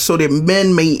Christ so that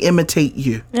men may imitate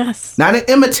you. Yes. Not an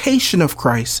imitation of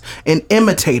Christ, an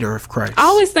imitator of Christ. I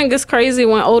always think it's crazy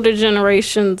when older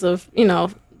generations of,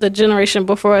 the generation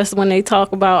before us, when they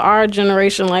talk about our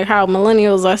generation, like how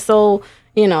millennials are so,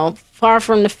 far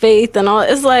from the faith and all.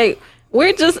 It's like,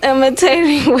 we're just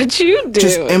imitating what you do.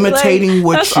 Just imitating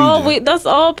what you do. That's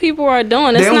all people are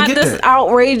doing. It's not this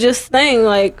outrageous thing.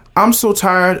 Like, I'm so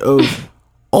tired of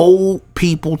old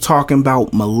people talking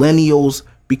about millennials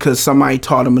because somebody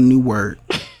taught them a new word.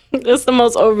 It's the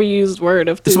most overused word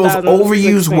of 2016, it's the most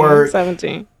overused word.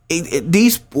 17.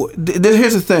 Here's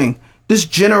the thing. This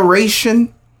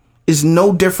generation is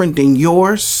no different than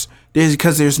yours.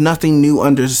 Because there's nothing new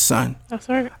under the sun. That's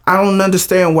right. I don't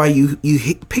understand why you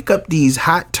pick up these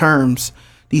hot terms,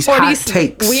 these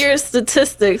takes. Weird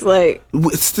statistics,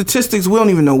 statistics, we don't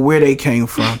even know where they came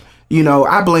from.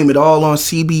 I blame it all on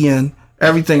CBN.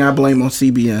 Everything I blame on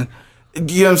CBN.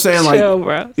 You know what I'm saying? Chill,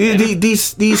 bro.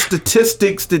 These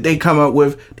statistics that they come up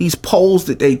with, these polls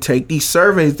that they take, these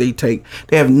surveys they take,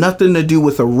 they have nothing to do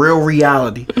with a real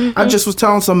reality. I just was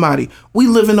telling somebody, we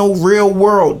live in a real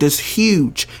world that's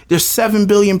huge. There's 7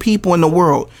 billion people in the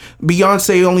world.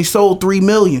 Beyonce only sold 3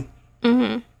 million.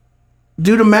 Do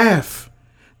the math.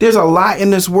 There's a lot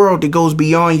in this world that goes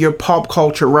beyond your pop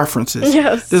culture references.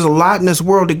 Yes. There's a lot in this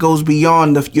world that goes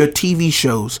beyond your TV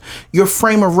shows. Your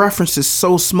frame of reference is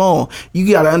so small.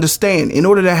 You got to understand, in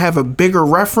order to have a bigger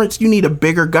reference, you need a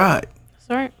bigger God. That's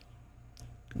right.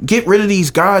 Get rid of these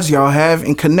gods y'all have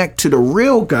and connect to the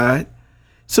real God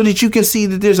so that you can see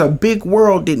that there's a big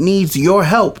world that needs your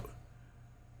help.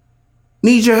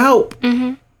 need your help.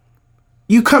 Mm-hmm.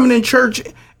 You coming in church,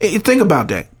 think about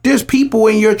that. There's people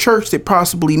in your church that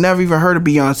possibly never even heard of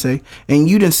Beyonce, and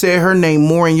you done said her name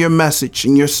more in your message,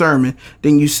 in your sermon,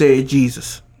 than you said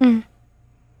Jesus.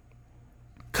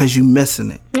 Because you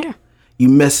missing it. Yeah. You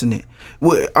missing it.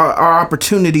 Our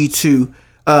opportunity to,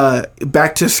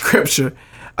 back to scripture,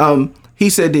 he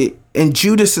said that, and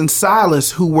Judas and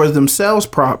Silas, who were themselves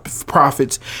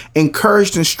prophets,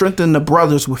 encouraged and strengthened the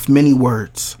brothers with many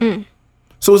words.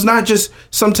 So it's not just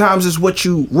sometimes it's what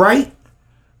you write,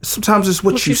 sometimes it's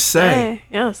what you say.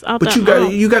 Yes, but you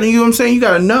got you know what I'm saying? You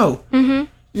got to know. Mm-hmm.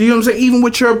 You know what I'm saying? Even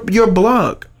with your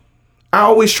blog, I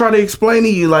always try to explain to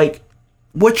you like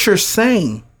what you're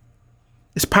saying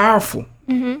is powerful.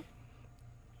 Mm-hmm.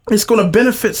 It's going to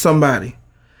benefit somebody.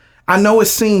 I know it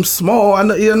seems small. I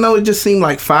know it just seemed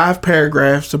like 5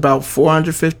 paragraphs, about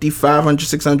 450, 500,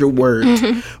 600 words.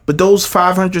 Mm-hmm. But those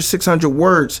 500, 600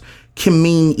 words can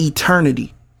mean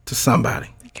eternity to somebody.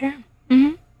 Okay.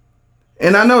 Mm-hmm.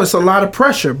 And I know it's a lot of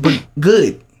pressure, but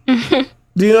good. Mm-hmm.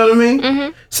 Do you know what I mean?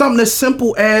 Mm-hmm. Something as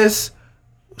simple as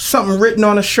something written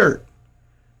on a shirt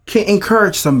can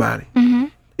encourage somebody. Mm-hmm.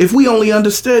 If we only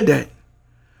understood that,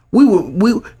 we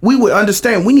would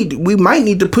understand. We might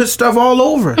need to put stuff all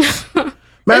over us.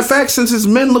 Matter of fact, since it's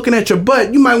men looking at your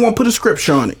butt, you might want to put a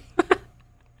scripture on it.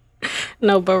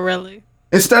 No, but really,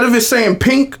 instead of it saying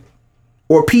pink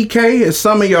or PK, as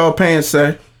some of y'all pants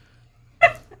say,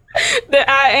 the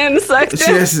IN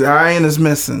section. Yes, the IN is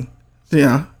missing.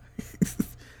 Yeah.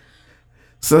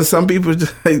 So some people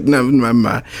just never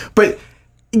mind. But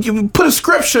you put a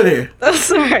scripture there. That's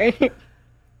right.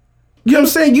 You know what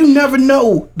I'm saying? You never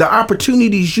know the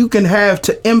opportunities you can have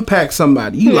to impact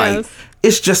somebody. You like,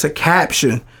 it's just a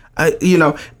caption.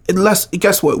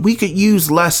 Guess what? We could use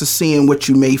less of seeing what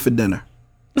you made for dinner.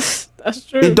 That's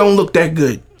true. It don't look that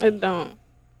good. It don't.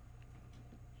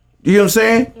 You know what I'm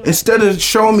saying? Yeah. Instead of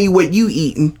showing me what you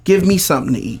eating, give me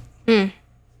something to eat.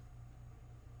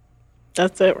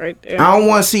 That's it right there. I don't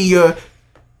want to see your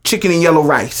chicken and yellow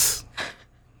rice.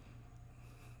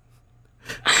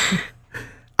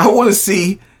 I want to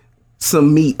see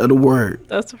some meat of the word.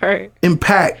 That's right.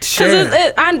 Impact,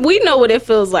 share. We know what it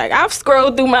feels like. I've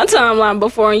scrolled through my timeline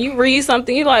before, and you read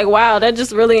something, you're like, wow, that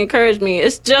just really encouraged me.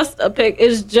 It's just a pic.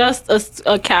 It's just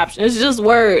a caption. It's just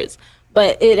words.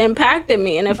 But it impacted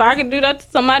me. And if I could do that to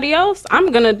somebody else,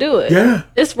 I'm going to do it. Yeah.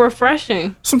 It's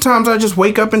refreshing. Sometimes I just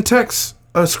wake up and text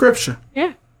a scripture.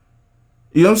 Yeah.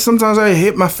 You know, sometimes I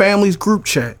hit my family's group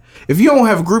chat. If you don't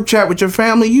have a group chat with your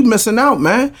family, you missing out,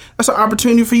 man. That's an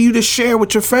opportunity for you to share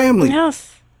with your family.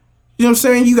 Yes. You know what I'm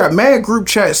saying? You got mad group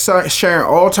chats sharing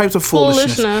all types of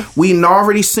foolishness. We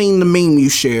already seen the meme you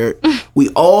shared. We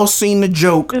all seen the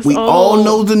joke. We all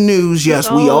know the news.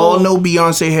 Yes, we all know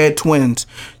Beyonce had twins.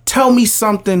 Tell me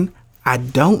something I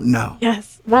don't know.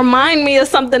 Yes. Remind me of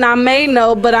something I may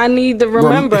know, but I need to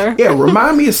remember.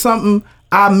 Remind me of something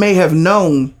I may have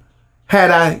known had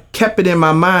I kept it in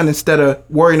my mind instead of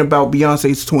worrying about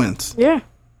Beyonce's twins. Yeah.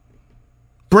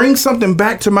 Bring something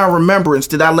back to my remembrance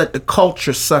that I let the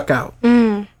culture suck out.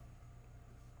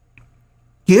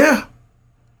 Yeah.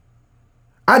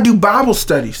 I do Bible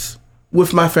studies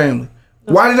with my family.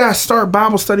 Why did I start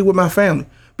Bible study with my family?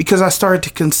 Because I started to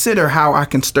consider how I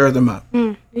can stir them up.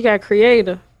 You got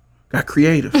creative.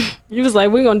 You was like,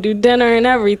 we're going to do dinner and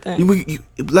everything.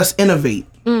 Let's innovate.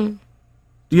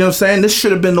 You know what I'm saying? This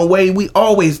should have been the way we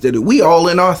always did it. We all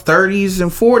in our 30s and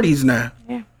 40s now.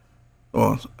 Yeah.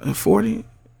 Or 40?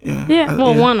 Yeah. Yeah,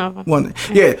 one of them.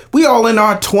 Yeah, we all in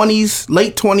our 20s,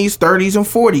 late 20s, 30s, and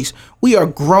 40s. We are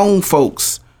grown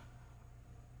folks.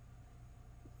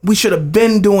 We should have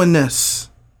been doing this.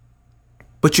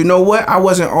 But you know what? I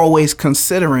wasn't always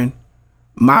considering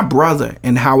my brother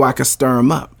and how I could stir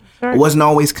him up. Sure. I wasn't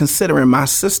always considering my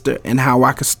sister and how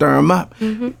I could stir him up.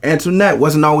 Antoinette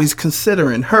wasn't always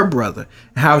considering her brother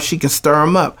and how she could stir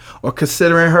him up, or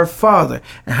considering her father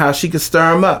and how she could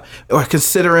stir him up, or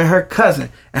considering her cousin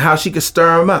and how she could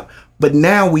stir him up. But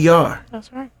now we are.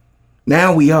 That's right.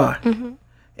 Now we are.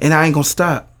 And I ain't going to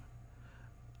stop.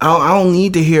 I don't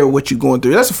need to hear what you're going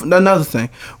through. That's another thing.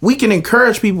 We can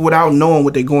encourage people without knowing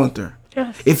what they're going through.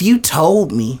 Yes. If you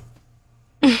told me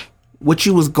what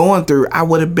you was going through, I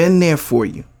would have been there for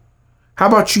you. How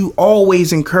about you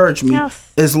always encourage me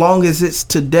as long as it's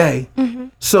today,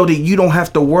 so that you don't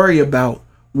have to worry about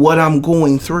what I'm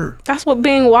going through. That's what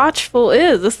being watchful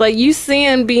is. It's like you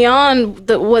seeing beyond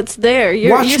what's there.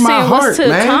 Watch my heart,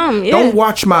 man. Come. Yeah. Don't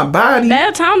watch my body.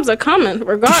 Bad times are coming,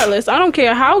 regardless. I don't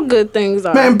care how good things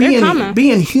are. Man,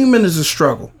 being human is a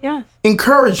struggle. Yeah.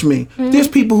 Encourage me. There's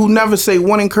people who never say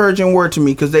one encouraging word to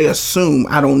me because they assume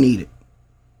I don't need it.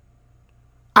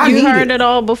 You heard it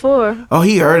all before. Oh,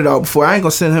 he heard it all before. I ain't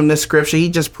gonna send him this scripture. He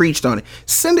just preached on it.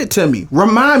 Send it to me.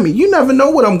 Remind me. You never know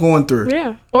what I'm going through.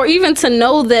 Yeah. Or even to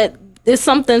know that it's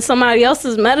something somebody else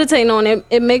is meditating on.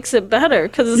 It makes it better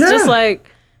because it's just like,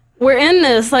 we're in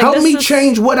this. Like, help me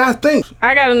change what I think.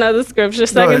 I got another scripture.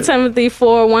 2 Timothy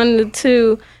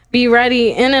 4:1-2. Be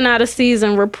ready in and out of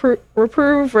season.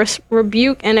 Reprove,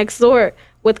 rebuke, and exhort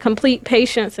with complete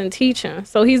patience and teaching.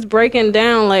 So he's breaking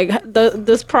down like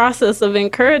this process of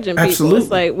encouraging people. Absolutely. It's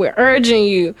like, we're urging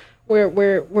you.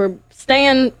 We're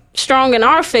staying strong in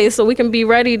our faith so we can be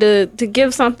ready to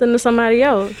give something to somebody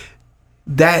else.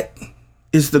 That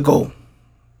is the goal.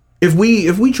 If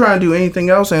we try to do anything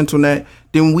else, Antoinette,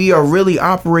 then we are really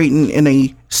operating in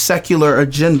a secular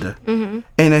agenda. Mm-hmm.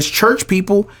 And as church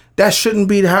people, that shouldn't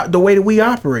be the way that we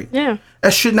operate. Yeah.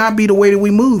 That should not be the way that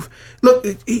we move. Look,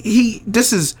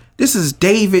 this is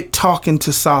David talking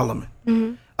to Solomon,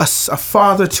 mm-hmm. a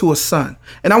father to a son.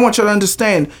 And I want you to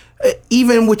understand,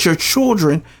 even with your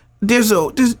children,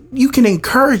 you can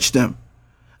encourage them.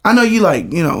 I know you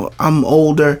I'm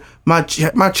older. My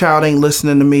child ain't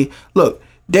listening to me. Look,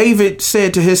 David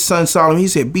said to his son Solomon, he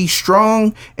said, be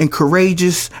strong and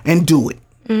courageous and do it.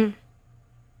 Mm-hmm.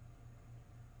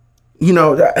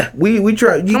 We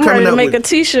try. I'm ready to make a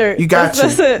T-shirt. You got to.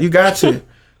 That's it. You got to.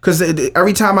 Because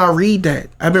every time I read that,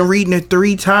 I've been reading it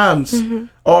 3 times mm-hmm.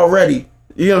 already.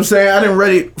 You know what I'm saying? I done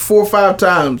read it 4 or 5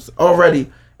 times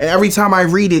already. And every time I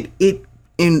read it,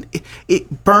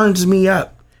 it burns me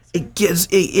up. It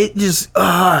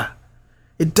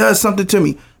does something to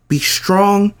me. Be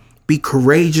strong, be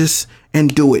courageous,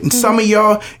 and do it. And some of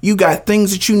y'all, you got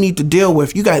things that you need to deal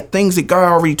with. You got things that God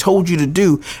already told you to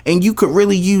do. And you could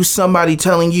really use somebody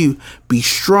telling you, be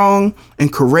strong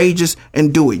and courageous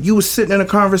and do it. You was sitting in a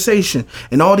conversation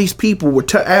and all these people were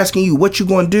asking you what you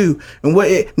going to do. And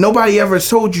nobody ever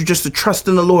told you just to trust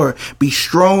in the Lord. Be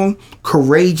strong,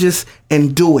 courageous,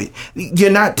 and do it.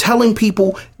 You're not telling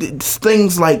people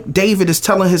things like David is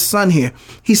telling his son here.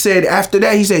 He said, after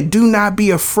that, he said, do not be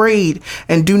afraid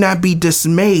and do not be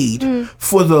dismayed.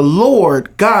 For the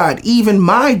Lord God, even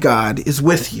my God, is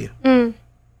with you.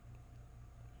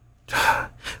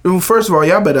 First of all,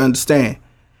 y'all better understand,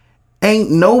 ain't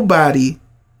nobody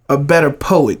a better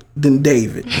poet than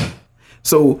David.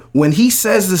 So when he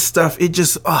says this stuff, it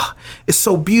just, it's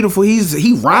so beautiful.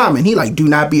 He rhyming. He like, do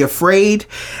not be afraid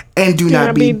and do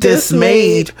not be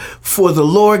dismayed. For the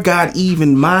Lord God,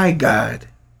 even my God,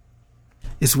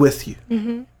 is with you.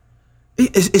 Mm-hmm.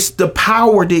 It's the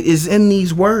power that is in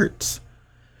these words.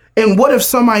 And what if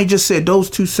somebody just said those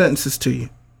 2 sentences to you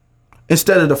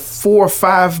instead of the 4 or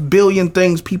 5 billion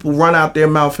things people run out their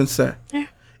mouth and say? Yeah.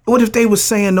 What if they were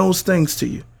saying those things to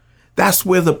you? That's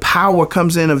where the power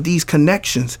comes in of these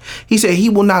connections. He said he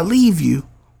will not leave you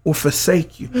or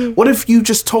forsake you. What if you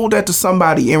just told that to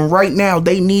somebody and right now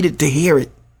they needed to hear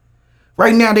it?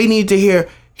 Right now they need to hear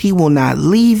he will not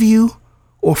leave you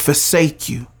or forsake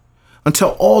you until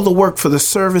all the work for the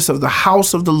service of the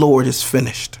house of the Lord is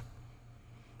finished.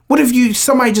 What if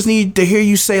somebody just needed to hear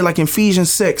you say, like in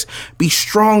Ephesians 6, be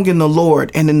strong in the Lord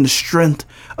and in the strength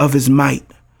of his might.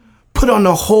 Put on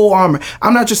the whole armor.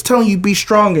 I'm not just telling you be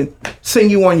strong and send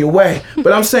you on your way,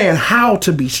 but I'm saying how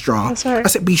to be strong. That's right. I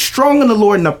said, be strong in the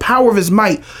Lord and the power of his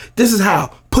might. This is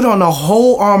how. Put on the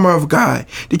whole armor of God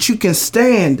that you can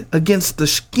stand against the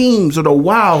schemes or the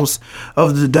wiles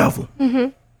of the devil. Mm-hmm.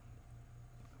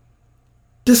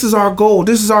 This is our goal.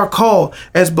 This is our call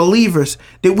as believers,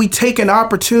 that we take an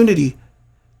opportunity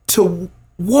to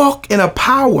walk in a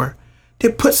power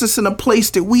that puts us in a place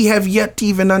that we have yet to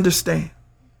even understand.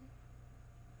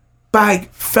 By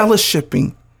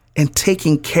fellowshipping and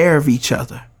taking care of each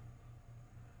other.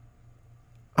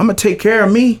 I'm going to take care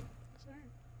of me.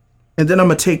 And then I'm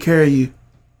going to take care of you.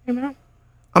 Amen.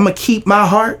 I'm going to keep my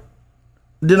heart.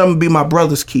 Then I'm going to be my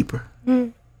brother's keeper.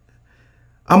 I'm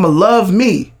going to love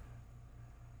me.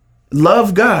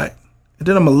 Love God. And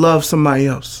then I'm going to love somebody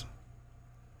else.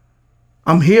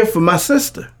 I'm here for my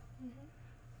sister.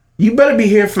 You better be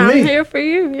here for me. I'm here for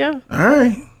you, yeah. All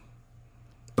right.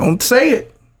 Don't say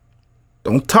it.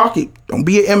 Don't talk it. Don't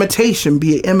be an imitation.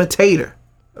 Be an imitator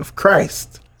of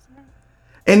Christ.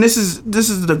 And this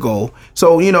is the goal.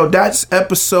 So, that's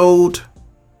episode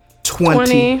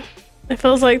 20. It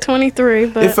feels like 23.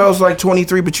 But it feels like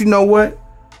 23. But you know what?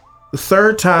 The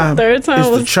third time was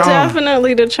the charm.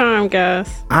 Definitely the charm, guys.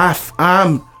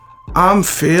 I'm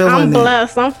feeling I'm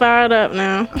blessed. I'm fired up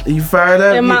now. You fired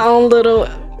up? In my own little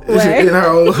way.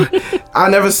 I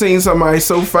never seen somebody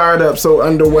so fired up, so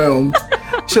underwhelmed.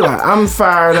 She's like, I'm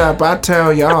fired up. I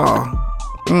tell y'all.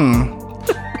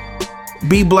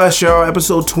 Be blessed, y'all.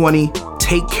 Episode 20.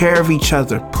 Take care of each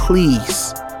other,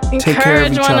 please. Take care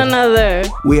of each one other. another.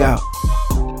 We out.